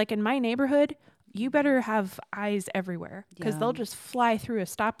time, they like in my neighborhood, you better have eyes everywhere because Yeah. they'll just fly through a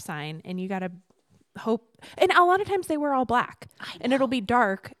stop sign, and you gotta hope. And a lot of times they wear all black, and it'll be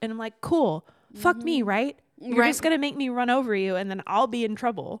dark, and I'm like, cool, fuck me, right? You're Right. just gonna make me run over you, and then I'll be in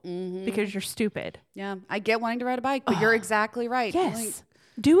trouble because you're stupid. Yeah, I get wanting to ride a bike, but you're exactly right. Yes. Like,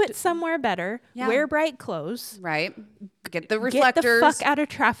 Do it somewhere better. Yeah. Wear bright clothes. right. Get the Get reflectors. the fuck out of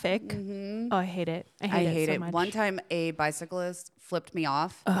traffic. Oh, I hate it. I hate it so much. One time a bicyclist flipped me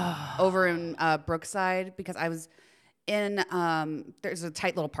off over in Brookside because I was in, there's a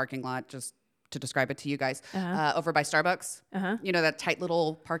tight little parking lot, just to describe it to you guys, over by Starbucks. You know, that tight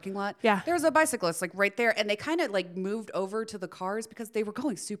little parking lot? Yeah. There was a bicyclist like right there, and they kind of like moved over to the cars because they were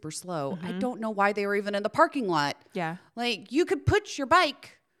going super slow. I don't know why they were even in the parking lot. Yeah. Like, you could put your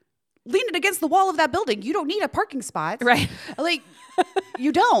bike, lean it against the wall of that building. You don't need a parking spot. Right. Like,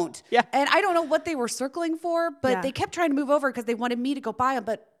 you don't. Yeah. And I don't know what they were circling for, but Yeah. they kept trying to move over because they wanted me to go by them.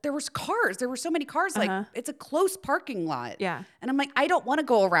 But there was cars. There were so many cars. Like, it's a close parking lot. Yeah. And I'm like, I don't want to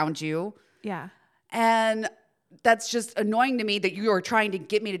go around you. Yeah. And that's just annoying to me that you are trying to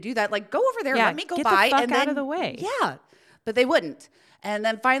get me to do that. Like, go over there, Yeah, let me go get the by. fuck and out then, of the way. Yeah. But they wouldn't. And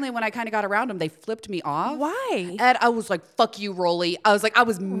then finally, when I kind of got around them, they flipped me off. Why? And I was like, fuck you, Rolly. I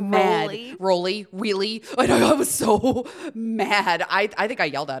was mad. Rolly, wheelie. I was so mad. I think I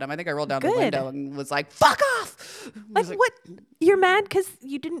yelled at him. I think I rolled down the Good. window and was like, fuck off. I was Like, what? You're mad because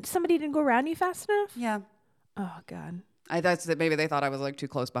somebody didn't go around you fast enough? Yeah. Oh, God. That's it. Maybe they thought I was like too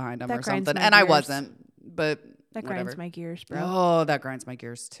close behind them That or grinds something. my And I gears. wasn't. But That whatever. grinds my gears, bro. Oh, that grinds my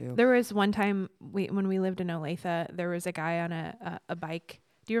gears too. There was one time when we lived in Olathe, there was a guy on a bike.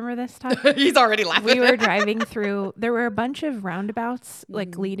 Do you remember this time? He's already laughing. We were driving through, there were a bunch of roundabouts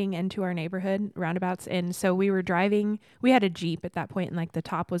like leading into our neighborhood, roundabouts. And so we were driving, we had a Jeep at that point, and like the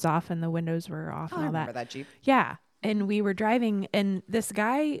top was off and the windows were off and I all remember that Jeep. Yeah. And we were driving, and this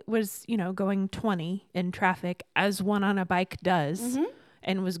guy was, going 20 in traffic as one on a bike does,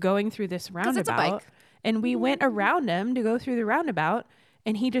 and was going through this it's a roundabout. bike. And we went around him to go through the roundabout,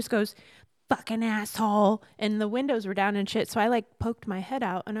 and he just goes, fucking asshole. And the windows were down and shit. So I like poked my head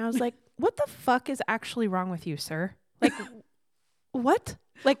out and I was like, what the fuck is actually wrong with you, sir? Like, what?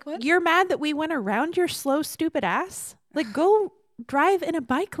 Like, you're mad that we went around your slow, stupid ass? Like, go drive in a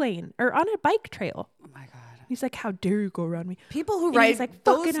bike lane or on a bike trail. Oh my God. He's like, how dare you go around me? People who And ride he's like,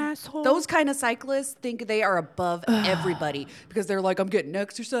 fucking asshole. those kind of cyclists think they are above everybody because they're like, I'm getting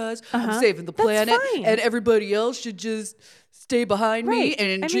exercise, I'm saving the planet, fine. and everybody else should just stay behind me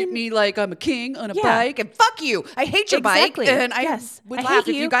and treat me like I'm a king on a bike. And fuck you. I hate your bike. And I would laugh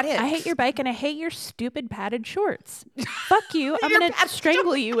if you got hit. I hate your bike and I hate your stupid padded shorts. Fuck you. I'm going to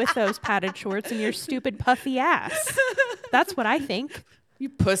strangle you with those padded shorts and your stupid puffy ass. That's what I think. You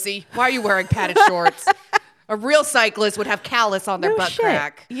pussy. Why are you wearing padded shorts? A real cyclist would have callus on their butt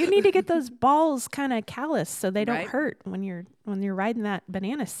crack. You need to get those balls kind of callous so they don't Right. hurt when you're riding that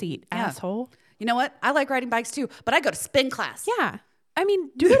banana seat, asshole. You know what? I like riding bikes too, but I go to spin class. Yeah. I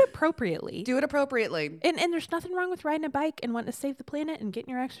mean, do it appropriately. Do it appropriately. And there's nothing wrong with riding a bike and wanting to save the planet and getting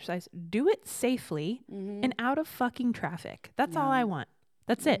your exercise. Do it safely and out of fucking traffic. That's all I want.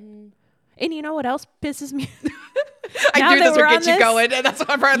 That's it. And you know what else pisses me? I knew this would get you going, and that's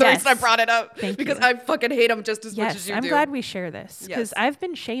why the reason I brought it up. Because you. I fucking hate them just as much as you do. I'm glad we share this because I've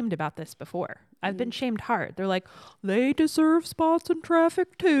been shamed about this before. I've been shamed hard. They're like, they deserve spots in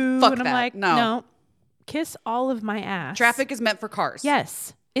traffic too. Fuck and I'm that. like, No. Kiss all of my ass. Traffic is meant for cars.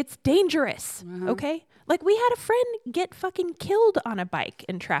 Yes. It's dangerous. Okay. Like we had a friend get fucking killed on a bike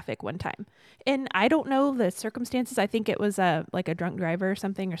in traffic one time. And I don't know the circumstances. I think it was like a drunk driver or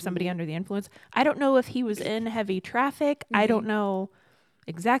something or somebody under the influence. I don't know if he was in heavy traffic. I don't know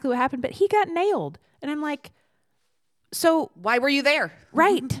exactly what happened, but he got nailed. And I'm like, so why were you there?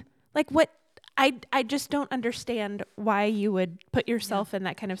 Right. Like what? I just don't understand why you would put yourself in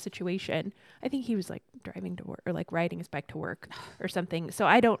that kind of situation. I think he was like driving to work or like riding his bike to work or something. So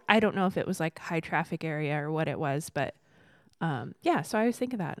I don't know if it was like high traffic area or what it was, but so I was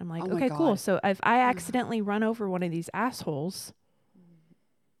thinking that. I'm like, okay, cool. So if I accidentally run over one of these assholes,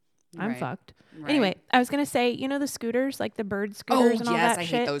 I'm fucked. Right. Anyway, I was going to say, you know, the scooters, like the bird scooters and all that I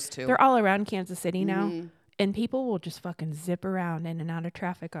shit. hate those too. They're all around Kansas City now. And people will just fucking zip around in and out of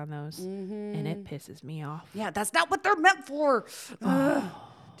traffic on those. And it pisses me off. Yeah, that's not what they're meant for. Have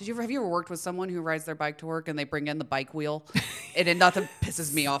you ever worked with someone who rides their bike to work and they bring in the bike wheel? And then nothing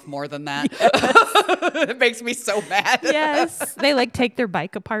pisses me off more than that. It makes me so mad. Yes. They like take their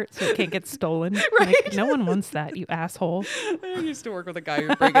bike apart so it can't get stolen. Right. Like, no one wants that, you asshole. I used to work with a guy who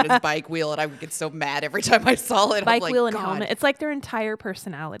would bring in his bike wheel and I would get so mad every time I saw it. Bike wheel and helmet. It's like their entire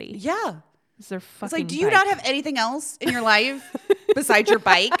personality. Yeah. It's their fucking It's like, do you not have anything else in your life besides your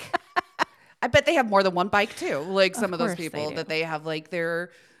bike? I bet they have more than one bike too. Like some of those people that they have like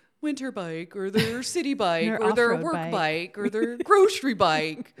their winter bike or their city bike or their work bike or their grocery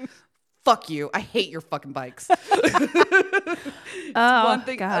bike. Fuck you. I hate your fucking bikes. One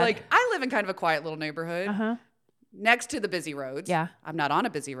thing, God. like I live in kind of a quiet little neighborhood next to the busy roads. Yeah. I'm not on a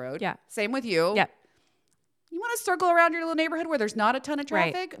busy road. Yeah. Same with you. Yeah. You want to circle around your little neighborhood where there's not a ton of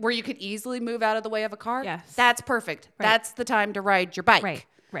traffic, where you could easily move out of the way of a car? Yes. That's perfect. Right. That's the time to ride your bike. Right.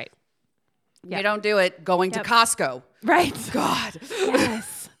 You don't do it going to Costco. Right. God.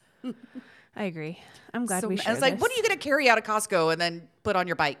 Yes. I agree. I'm glad we shared I was like, this. what are you going to carry out of Costco and then put on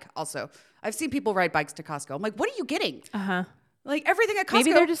your bike also? I've seen people ride bikes to Costco. I'm like, what are you getting? Like everything at Costco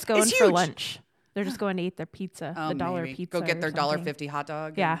Maybe they're just going is for huge. lunch. They're just going to eat their pizza, the dollar Maybe. pizza. Go get their or something. $1.50 hot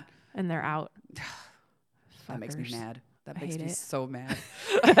dog. Yeah. And they're out. That makes me mad. That makes me it. so mad.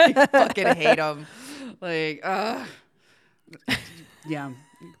 I fucking hate them. Like, yeah,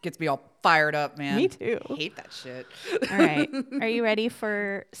 gets me all fired up, man. Me too. I hate that shit. All right. Are you ready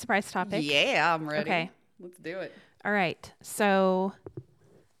for surprise topic? Yeah, I'm ready. Okay. Let's do it. All right. So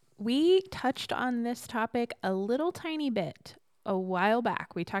we touched on this topic a little tiny bit a while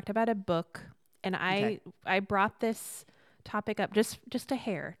back. We talked about a book, and I brought this topic up just a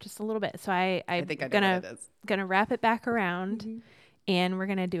hair, just a little bit. So I think I'm gonna wrap it back around, and we're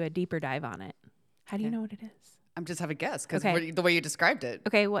gonna do a deeper dive on it. How do you know what it is? I'm just having a guess because the way you described it.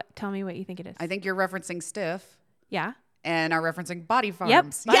 Okay, tell me what you think it is. I think you're referencing Stiff. Yeah. And are referencing Body Farms. Yep,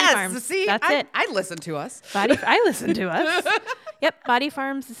 Body yes, Farms. See, That's it. I listen to us. I listen to us. Yep, Body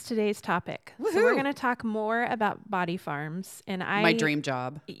Farms is today's topic. Woohoo. So we're going to talk more about Body Farms. And my dream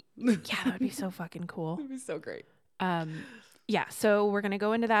job. Yeah, that would be so fucking cool. It'd be so great. Yeah, so we're going to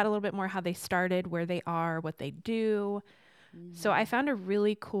go into that a little bit more, how they started, where they are, what they do. So I found a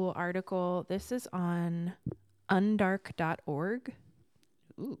really cool article. This is on undark.org.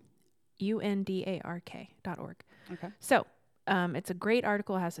 Ooh. UNDARK.org. Okay. So it's a great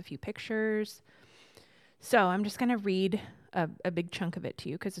article. It has a few pictures. So I'm just going to read a big chunk of it to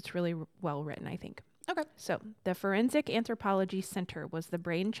you because it's really well written, I think. Okay. So the Forensic Anthropology Center was the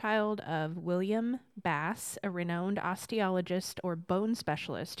brainchild of William Bass, a renowned osteologist or bone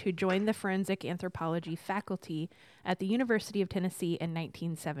specialist who joined the forensic anthropology faculty at the University of Tennessee in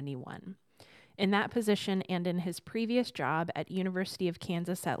 1971. In that position and in his previous job at University of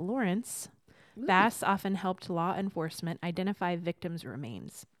Kansas at Lawrence, Bass often helped law enforcement identify victims'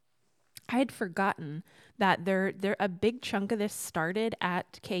 remains. I had forgotten that a big chunk of this started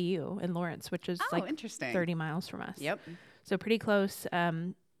at KU in Lawrence, which is like interesting. 30 miles from us. Yep. So pretty close.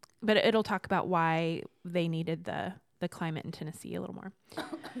 But it'll talk about why they needed the climate in Tennessee a little more.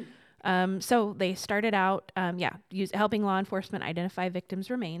 So they started out, helping law enforcement identify victims'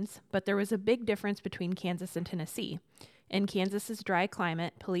 remains. But there was a big difference between Kansas and Tennessee. In Kansas's dry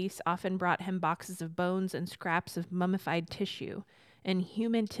climate, police often brought him boxes of bones and scraps of mummified tissue. In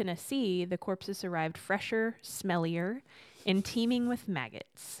humid Tennessee, the corpses arrived fresher, smellier, and teeming with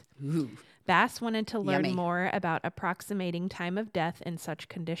maggots. Ooh. Bass wanted to learn Yummy. more about approximating time of death in such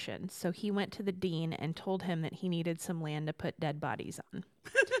conditions, so he went to the dean and told him that he needed some land to put dead bodies on.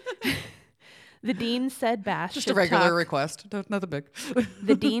 The dean said Bass Just should a regular talk. request. Nothing big.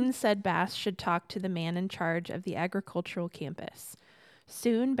 The dean said Bass should talk to the man in charge of the agricultural campus.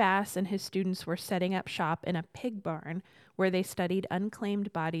 Soon, Bass and his students were setting up shop in a pig barn where they studied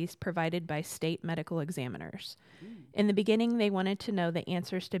unclaimed bodies provided by state medical examiners. In the beginning, they wanted to know the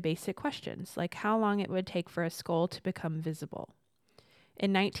answers to basic questions, like how long it would take for a skull to become visible.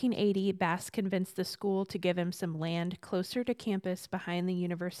 In 1980, Bass convinced the school to give him some land closer to campus behind the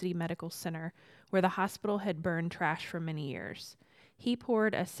University Medical Center, where the hospital had burned trash for many years. He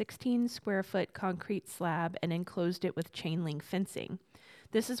poured a 16-square-foot concrete slab and enclosed it with chain link fencing.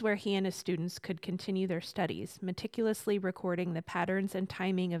 This is where he and his students could continue their studies, meticulously recording the patterns and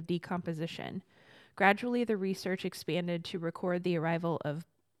timing of decomposition. Gradually, the research expanded to record the arrival of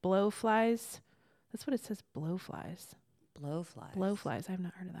blowflies. That's what it says, blowflies. Blowflies. Blowflies. I've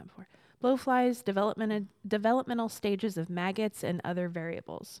not heard of that before. Blowflies, developmental stages of maggots, and other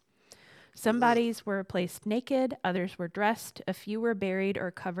variables. Some bodies were placed naked, others were dressed, a few were buried or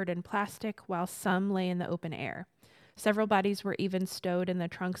covered in plastic, while some lay in the open air. Several bodies were even stowed in the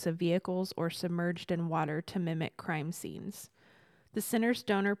trunks of vehicles or submerged in water to mimic crime scenes. The center's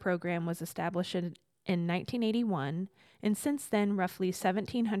donor program was established in 1981, and since then, roughly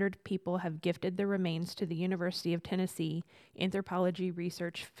 1,700 people have gifted their remains to the University of Tennessee Anthropology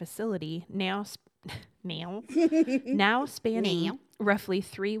Research Facility, now spanning roughly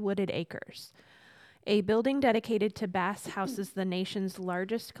 3 wooded acres. A building dedicated to Bass houses the nation's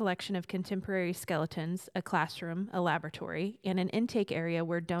largest collection of contemporary skeletons, a classroom, a laboratory, and an intake area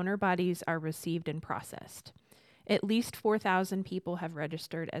where donor bodies are received and processed. At least 4,000 people have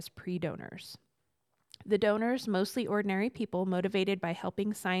registered as pre-donors. The donors, mostly ordinary people motivated by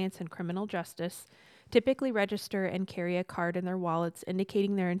helping science and criminal justice, typically register and carry a card in their wallets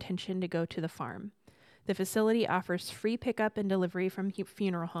indicating their intention to go to the farm. The facility offers free pickup and delivery from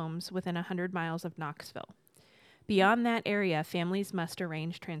funeral homes within 100 miles of Knoxville. Beyond that area, families must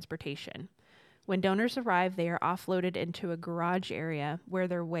arrange transportation. When donors arrive, they are offloaded into a garage area where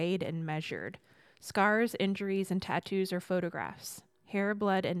they're weighed and measured. Scars, injuries, and tattoos are photographs. Hair,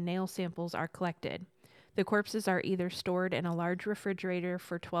 blood, and nail samples are collected. The corpses are either stored in a large refrigerator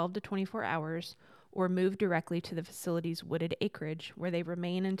for 12 to 24 hours or moved directly to the facility's wooded acreage, where they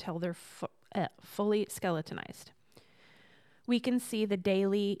remain until they're fully skeletonized. We can see the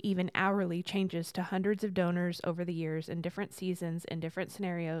daily, even hourly changes to hundreds of donors over the years in different seasons, in different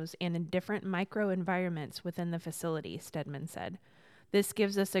scenarios, and in different microenvironments within the facility, Stedman said. This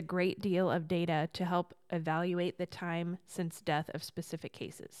gives us a great deal of data to help evaluate the time since death of specific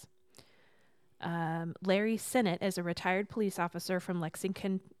cases. Larry Sinnott is a retired police officer from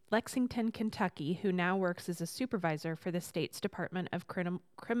Lexington, Kentucky, who now works as a supervisor for the state's Department of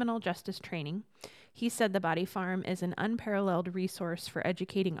Criminal Justice Training. He said the body farm is an unparalleled resource for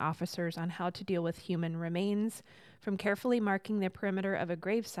educating officers on how to deal with human remains, from carefully marking the perimeter of a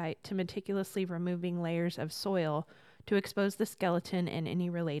gravesite to meticulously removing layers of soil to expose the skeleton and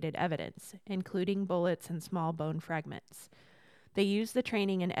any related evidence, including bullets and small bone fragments. They use the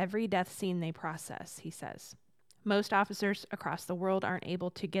training in every death scene they process, he says. Most officers across the world aren't able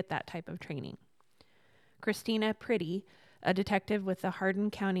to get that type of training. Christina Pretty, a detective with the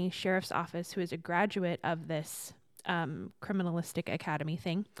Hardin County Sheriff's Office who is a graduate of this criminalistic academy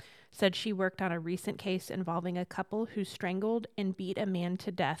thing, said she worked on a recent case involving a couple who strangled and beat a man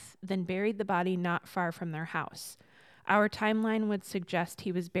to death, then buried the body not far from their house. Our timeline would suggest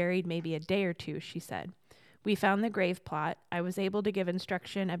he was buried maybe a day or two, she said. We found the grave plot. I was able to give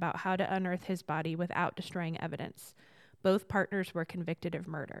instruction about how to unearth his body without destroying evidence. Both partners were convicted of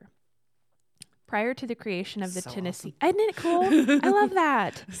murder. Prior to the creation of the Tennessee, awesome. isn't it cool? I love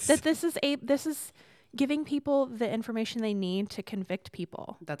that. That this is giving people the information they need to convict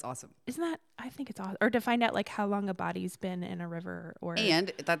people. That's awesome. Isn't that? I think it's awesome. Or to find out like how long a body's been in a river, or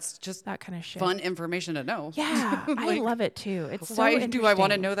And that's just that kind of shit. fun information to know. Yeah, Like, I love it too. It's so why do I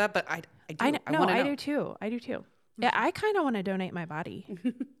want to interesting. know that? But I do. I wanna know. do too. I do too. Yeah, I kind of want to donate my body.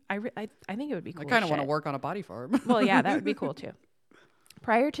 I think it would be cool. I kind of want to work on a body farm. Well, yeah, that would be cool too.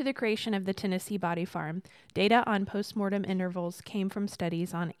 Prior to the creation of the Tennessee Body Farm, data on postmortem intervals came from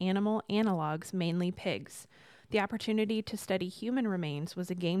studies on animal analogs, mainly pigs. The opportunity to study human remains was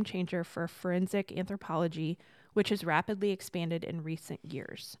a game changer for forensic anthropology, which has rapidly expanded in recent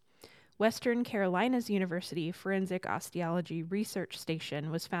years. Western Carolinas University Forensic Osteology Research Station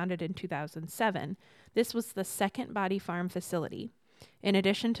was founded in 2007. This was the second body farm facility. In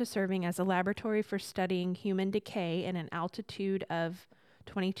addition to serving as a laboratory for studying human decay in an altitude of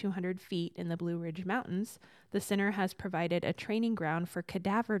 2,200 feet in the Blue Ridge Mountains, the center has provided a training ground for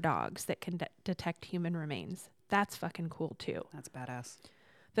cadaver dogs that can detect human remains. That's fucking cool too. That's badass.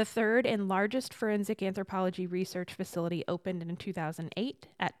 The third and largest forensic anthropology research facility opened in 2008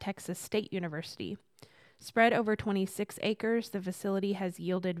 at Texas State University. Spread over 26 acres, the facility has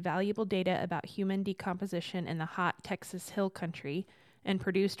yielded valuable data about human decomposition in the hot Texas Hill Country and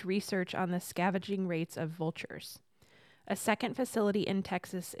produced research on the scavenging rates of vultures. A second facility in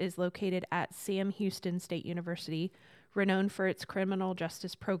Texas is located at Sam Houston State University, renowned for its criminal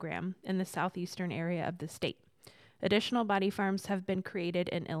justice program in the southeastern area of the state. Additional body farms have been created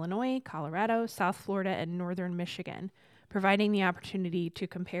in Illinois, Colorado, South Florida, and northern Michigan, providing the opportunity to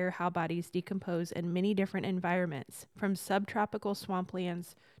compare how bodies decompose in many different environments, from subtropical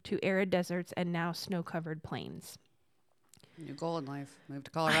swamplands to arid deserts and now snow-covered plains. New goal in life. Move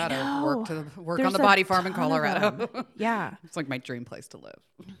to Colorado. Work There's on the a body farm in ton of Colorado. them. Yeah. It's like my dream place to live.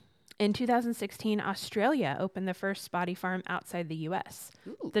 In 2016, Australia opened the first body farm outside the U.S.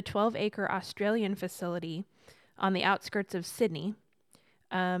 Ooh. The 12-acre Australian facility on the outskirts of Sydney.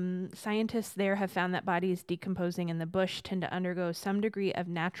 Scientists there have found that bodies decomposing in the bush tend to undergo some degree of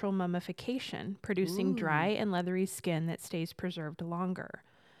natural mummification, producing dry and leathery skin that stays preserved longer.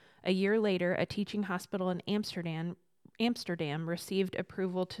 A year later, a teaching hospital in Amsterdam received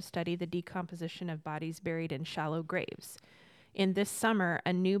approval to study the decomposition of bodies buried in shallow graves. In this summer,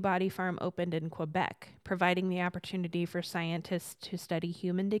 a new body farm opened in Quebec, providing the opportunity for scientists to study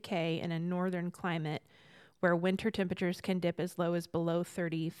human decay in a northern climate where winter temperatures can dip as low as below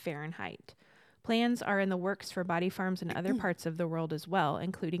 30 Fahrenheit. Plans are in the works for body farms in other parts of the world as well,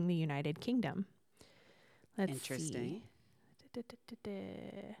 including the United Kingdom. Interesting. See.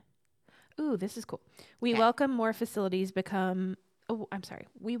 Ooh, this is cool. We welcome more facilities because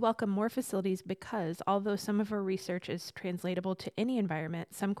although some of our research is translatable to any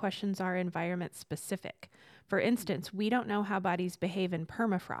environment, some questions are environment specific. For instance, we don't know how bodies behave in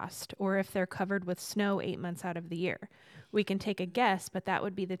permafrost or if they're covered with snow 8 months out of the year. We can take a guess, but that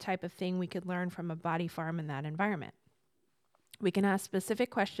would be the type of thing we could learn from a body farm in that environment. We can ask specific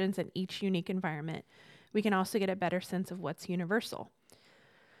questions in each unique environment. We can also get a better sense of what's universal.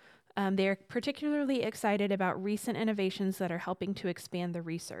 They're particularly excited about recent innovations that are helping to expand the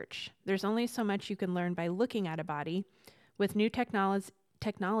research. There's only so much you can learn by looking at a body. With new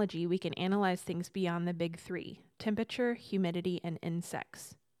technology, we can analyze things beyond the big three: temperature, humidity, and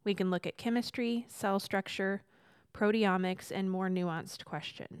insects. We can look at chemistry, cell structure, proteomics, and more nuanced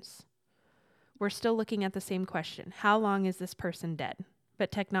questions. We're still looking at the same question: how long is this person dead?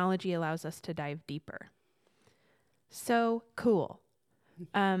 But technology allows us to dive deeper. So cool.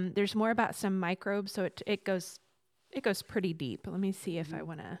 There's more about some microbes, so it goes pretty deep. Let me see if I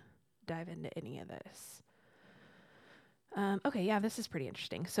want to dive into any of this. Okay, yeah, this is pretty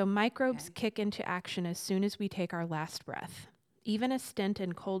interesting. So microbes kick into action as soon as we take our last breath. Even a stint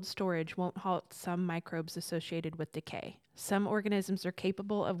in cold storage won't halt some microbes associated with decay. Some organisms are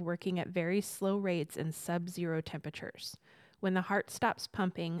capable of working at very slow rates in sub-zero temperatures. When the heart stops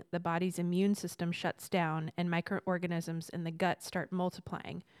pumping, the body's immune system shuts down and microorganisms in the gut start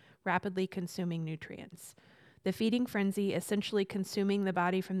multiplying, rapidly consuming nutrients. The feeding frenzy, essentially consuming the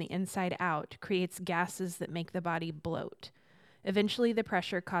body from the inside out, creates gases that make the body bloat. Eventually, the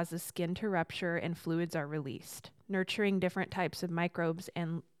pressure causes skin to rupture and fluids are released, nurturing different types of microbes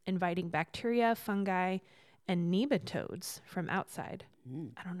and inviting bacteria, fungi, and nematodes from outside.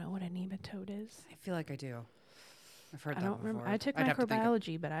 I don't know what a nematode is. I feel like I do. I've heard I that don't remember. before. I took I'd have to think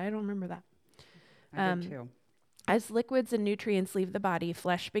microbiology, but I don't remember that. I did too. As liquids and nutrients leave the body,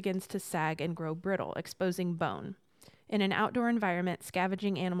 flesh begins to sag and grow brittle, exposing bone. In an outdoor environment,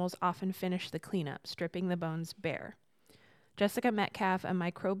 scavenging animals often finish the cleanup, stripping the bones bare. Jessica Metcalf, a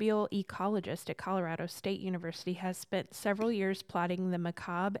microbial ecologist at Colorado State University, has spent several years plotting the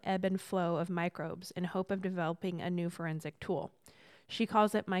macabre ebb and flow of microbes in hope of developing a new forensic tool. She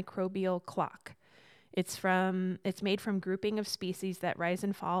calls it microbial clock. It's made from grouping of species that rise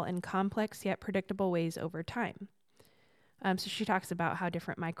and fall in complex yet predictable ways over time. So she talks about how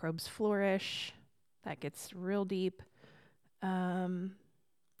different microbes flourish. That gets real deep.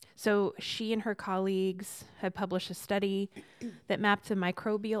 So she and her colleagues have published a study that mapped the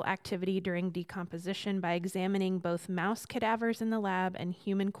microbial activity during decomposition by examining both mouse cadavers in the lab and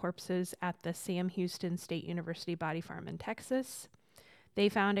human corpses at the Sam Houston State University Body Farm in Texas. They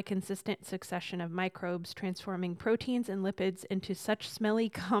found a consistent succession of microbes transforming proteins and lipids into such smelly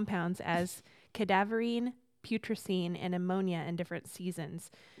compounds as cadaverine, putrescine, and ammonia in different seasons,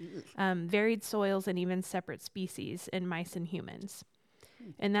 varied soils, and even separate species in mice and humans.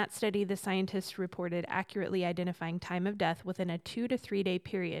 In that study, the scientists reported accurately identifying time of death within a 2 to 3 day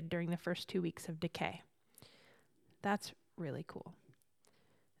period during the first 2 weeks of decay. That's really cool.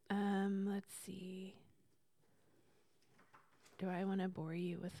 Let's see. Do I want to bore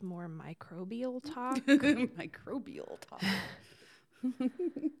you with more microbial talk? Microbial talk.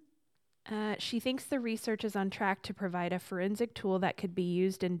 She thinks the research is on track to provide a forensic tool that could be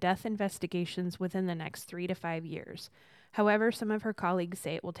used in death investigations within the next 3 to 5 years. However, some of her colleagues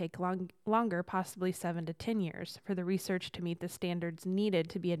say it will take longer, possibly 7 to 10 years, for the research to meet the standards needed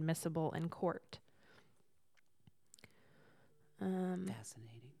to be admissible in court.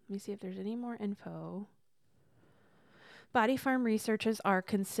 Fascinating. Let me see if there's any more info. Body Farm researchers are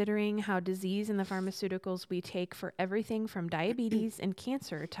considering how disease and the pharmaceuticals we take for everything from diabetes and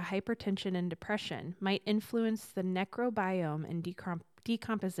cancer to hypertension and depression might influence the necrobiome and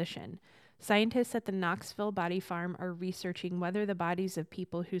decomposition. Scientists at the Knoxville Body Farm are researching whether the bodies of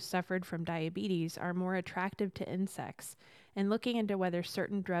people who suffered from diabetes are more attractive to insects and looking into whether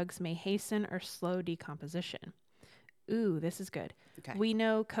certain drugs may hasten or slow decomposition. Ooh, this is good. Okay. We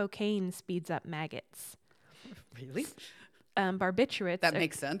know cocaine speeds up maggots. Really? Barbiturates. That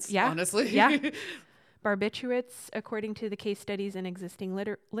makes sense, yeah, honestly. Yeah. Barbiturates, according to the case studies and existing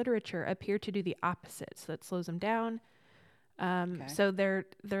literature, appear to do the opposite. So that slows them down. So they're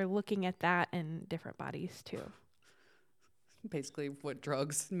looking at that in different bodies too. Basically, what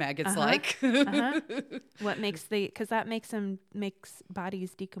drugs maggots like. What because that makes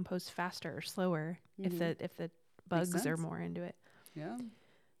bodies decompose faster or slower if the bugs are more into it. Yeah.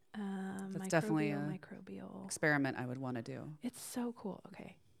 That's definitely a microbial experiment I would want to do. It's so cool.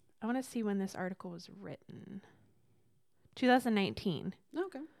 Okay. I want to see when this article was written. 2019.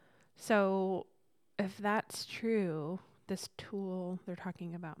 Okay. So if that's true, this tool they're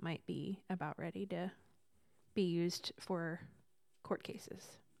talking about might be about ready to be used for court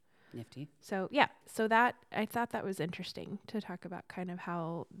cases. Nifty. So yeah, so that I thought that was interesting to talk about kind of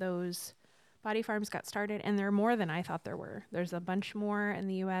how those body farms got started, and there are more than I thought there were. There's a bunch more in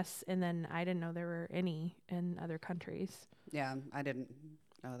the U.S., and then I didn't know there were any in other countries. Yeah, I didn't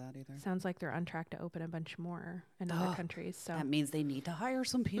know that either. Sounds like they're on track to open a bunch more in other countries. So that means they need to hire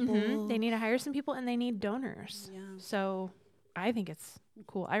some people. Mm-hmm. They need to hire some people, and they need donors. Yeah. So I think it's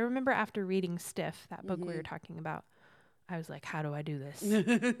cool. I remember after reading Stiff, that book we were talking about, I was like, how do I do this?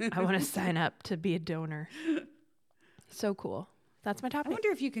 I want to sign up to be a donor. So cool. That's my topic. I wonder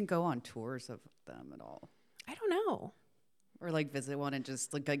if you can go on tours of them at all. I don't know. Or like visit one and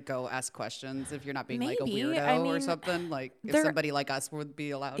just like go ask questions if you're not being Maybe. like a weirdo or something. Like if somebody like us would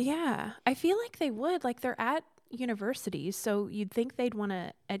be allowed. Yeah. I feel like they would. Like they're at universities, so you'd think they'd want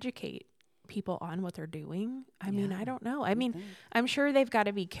to educate people on what they're doing. I mean, I don't know. I mean, I'm sure they've got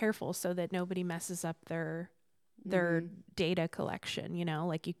to be careful so that nobody messes up their data collection, you know?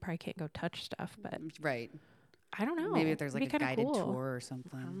 Like you probably can't go touch stuff, but right. I don't know. Maybe if there's like a guided tour or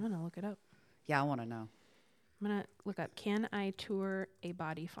something. I'm going to look it up. Yeah, I want to know. I'm going to look up, can I tour a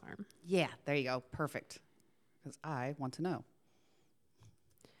body farm? Yeah, there you go. Perfect. Because I want to know.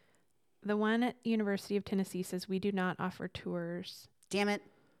 The one at University of Tennessee says we do not offer tours. Damn it.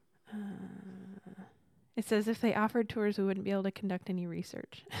 It says if they offered tours, we wouldn't be able to conduct any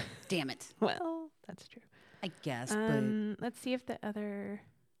research. Damn it. Well, that's true. I guess, but... Let's see if the other...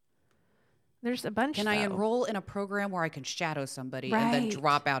 There's a bunch, Can I enroll in a program where I can shadow somebody and then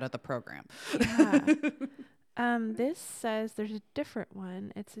drop out of the program? Yeah. This says there's a different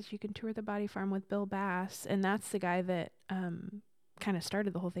one. It says you can tour the body farm with Bill Bass, and that's the guy that kind of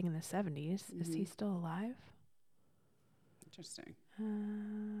started the whole thing in the 70s. Is he still alive? Interesting.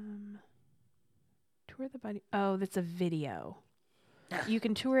 Tour the body. Oh, that's a video. You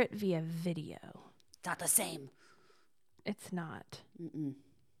can tour it via video. It's not the same. It's not. Mm-mm.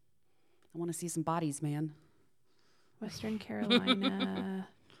 I want to see some bodies, man. Western Carolina.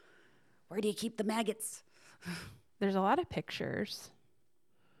 Where do you keep the maggots? There's a lot of pictures.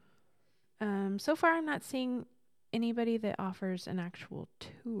 So far, I'm not seeing anybody that offers an actual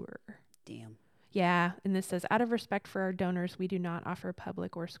tour. Damn. Yeah, and this says, out of respect for our donors, we do not offer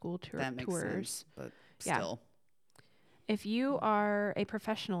public or school That makes tours. sense, but still. If you are a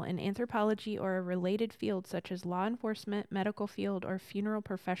professional in anthropology or a related field such as law enforcement, medical field, or funeral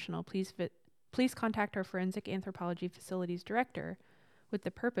professional, please contact our forensic anthropology facilities director with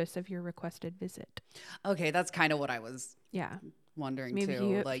the purpose of your requested visit. Okay, that's kind of what I was Yeah. wondering Maybe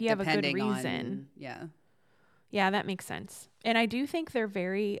too. if you have a good reason. Yeah. Yeah, that makes sense. And I do think they're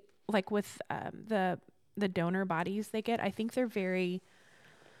very, like with the donor bodies they get, I think they're very,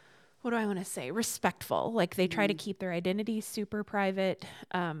 what do I want to say, respectful. Like they try to keep their identity super private,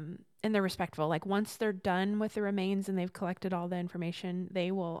 and they're respectful. Like once they're done with the remains and they've collected all the information,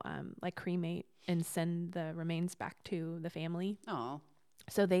 they will like cremate and send the remains back to the family. Oh.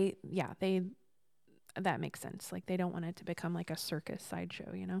 So that makes sense. Like they don't want it to become like a circus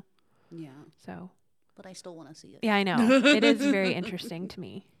sideshow, you know? Yeah. So. But I still want to see it. Yeah, I know. It is very interesting to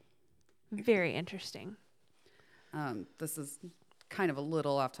me. Very interesting. This is kind of a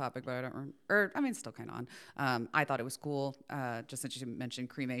little off topic, but I don't still kind of on. I thought it was cool, just since you mentioned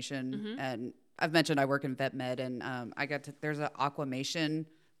cremation. And I've mentioned I work in vet med, and there's an aquamation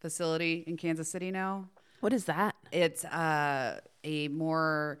facility in Kansas City now. What is that? It's a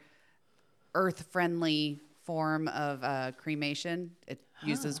more earth-friendly form of cremation. It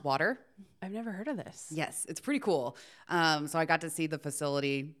uses water. I've never heard of this. Yes, it's pretty cool. So I got to see the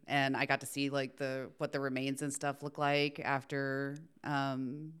facility, and I got to see like what the remains and stuff look like after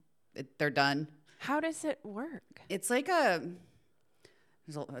they're done. How does it work? It's like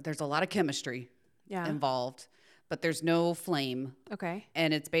there's a lot of chemistry involved, but there's no flame. Okay.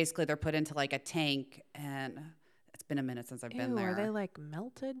 And it's basically they're put into like a tank, and it's been a minute since I've been there. Are they like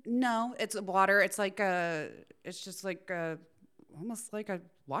melted? No, it's water. It's like almost like a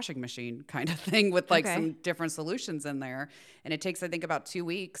washing machine kind of thing with like some different solutions in there. And it takes, I think, about 2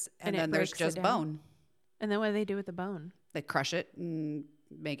 weeks. And then there's just bone. And then what do they do with the bone? They crush it and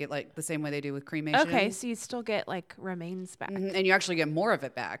make it like the same way they do with cremation. Okay, so you still get like remains back. And you actually get more of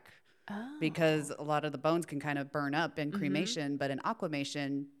it back. Oh. Because a lot of the bones can kind of burn up in cremation, but in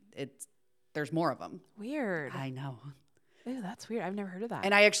aquamation, there's more of them. Weird. I know. Ew, that's weird. I've never heard of that.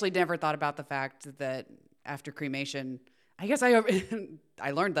 And I actually never thought about the fact that after cremation, I guess I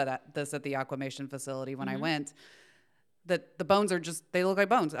learned this at the aquamation facility when I went, that the bones they look like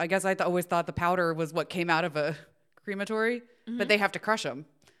bones. I guess I always thought the powder was what came out of a crematory, but they have to crush them.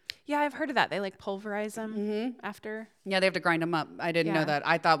 Yeah, I've heard of that. They like pulverize them after. Yeah, they have to grind them up. I didn't know that.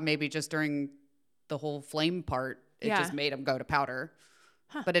 I thought maybe just during the whole flame part, it just made them go to powder,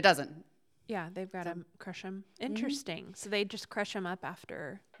 but it doesn't. Yeah, they've got to crush them. Interesting. So they just crush them up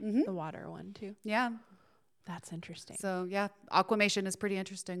after the water one too. Yeah. That's interesting. So yeah, aquamation is pretty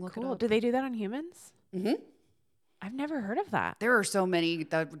interesting. Look it up. Do they do that on humans? I've never heard of that. There are so many.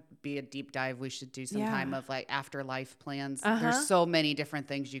 That would be a deep dive we should do sometime of like afterlife plans. There's so many different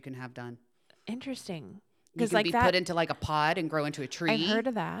things you can have done. Interesting. You can be put into like a pod and grow into a tree. I've heard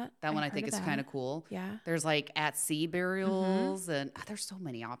of that. That one I think is kind of cool. Yeah. There's like at sea burials and there's so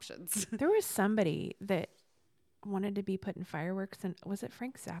many options. There was somebody that wanted to be put in fireworks, and was it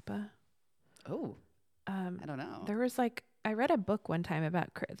Frank Zappa? Oh. I don't know. There was like, I read a book one time about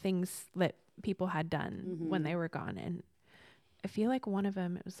things that people had done when they were gone, and I feel like one of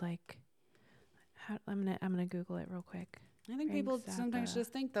them, it was like, I'm gonna Google it real quick. I think Frank people Zappa. sometimes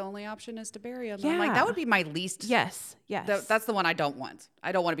just think the only option is to bury them. Yeah. I'm like, that would be my least. Yes. That's the one I don't want.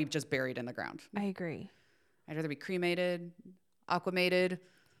 I don't want to be just buried in the ground. I agree. I'd rather be cremated, aquamated,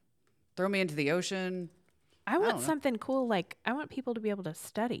 throw me into the ocean. I want something cool. Like I want people to be able to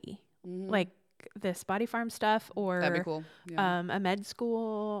study, like this body farm stuff, or that'd be cool. Yeah. A med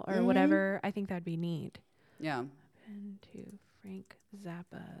school or whatever. I think that'd be neat. Yeah. Into Frank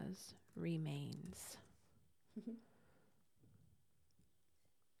Zappa's remains.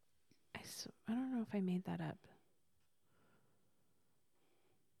 I don't know if I made that up.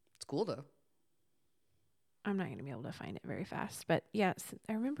 It's cool though. I'm not going to be able to find it very fast, but yes,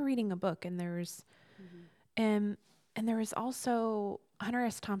 I remember reading a book, and there was, and there was also Hunter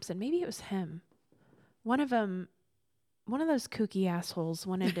S. Thompson. Maybe it was him. One of those kooky assholes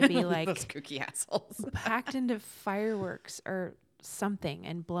wanted to be like those kooky assholes packed into fireworks or something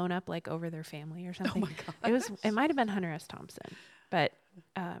and blown up like over their family or something. Oh my God. It might have been Hunter S. Thompson, but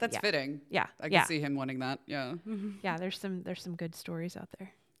That's yeah. fitting. Yeah. I can see him wanting that. Yeah. Yeah, there's some good stories out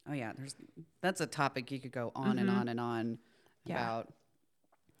there. Oh yeah, that's a topic you could go on and on and on about.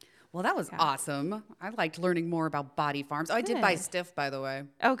 Well, that was awesome. I liked learning more about body farms. Oh, I did buy Stiff, by the way.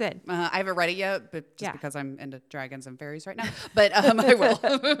 Oh, good. I haven't read it yet, but just because I'm into dragons and fairies right now. But I will.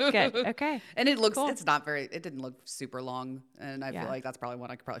 Good. Okay. And it looks, it didn't look super long. And I feel like that's probably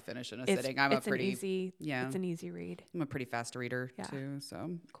one I could probably finish in a sitting. It's an easy read. I'm a pretty fast reader too.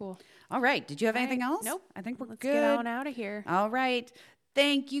 So cool. All right. Did you have anything else? Nope. I think we're good. Let's get on out of here. All right.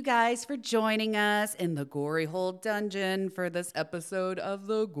 Thank you guys for joining us in the Gory Hole Dungeon for this episode of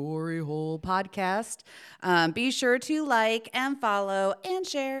the Gory Hole Podcast. Be sure to like and follow and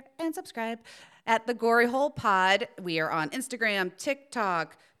share and subscribe at the Gory Hole Pod. We are on Instagram,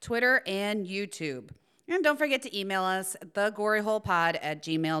 TikTok, Twitter, and YouTube. And don't forget to email us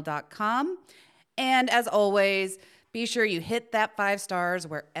thegoryholepod@gmail.com. And as always, be sure you hit that 5 stars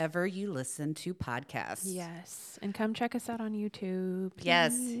wherever you listen to podcasts. Yes. And come check us out on YouTube. Please.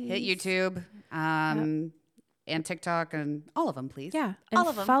 Yes. Hit YouTube and TikTok and all of them, please. Yeah. And all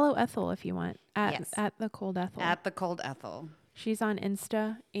of them. Follow Ethyl if you want at the Cold Ethyl. At the Cold Ethyl. She's on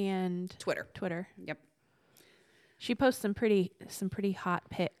Insta and Twitter. Yep. She posts some pretty hot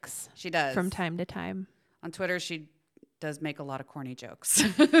pics. She does. From time to time. On Twitter, she does make a lot of corny jokes.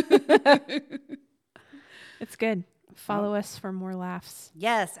 It's good. Follow us for more laughs.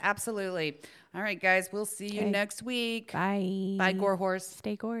 Yes, absolutely. All right, guys. We'll see you next week. Bye. Bye, Gore Horse.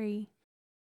 Stay gory.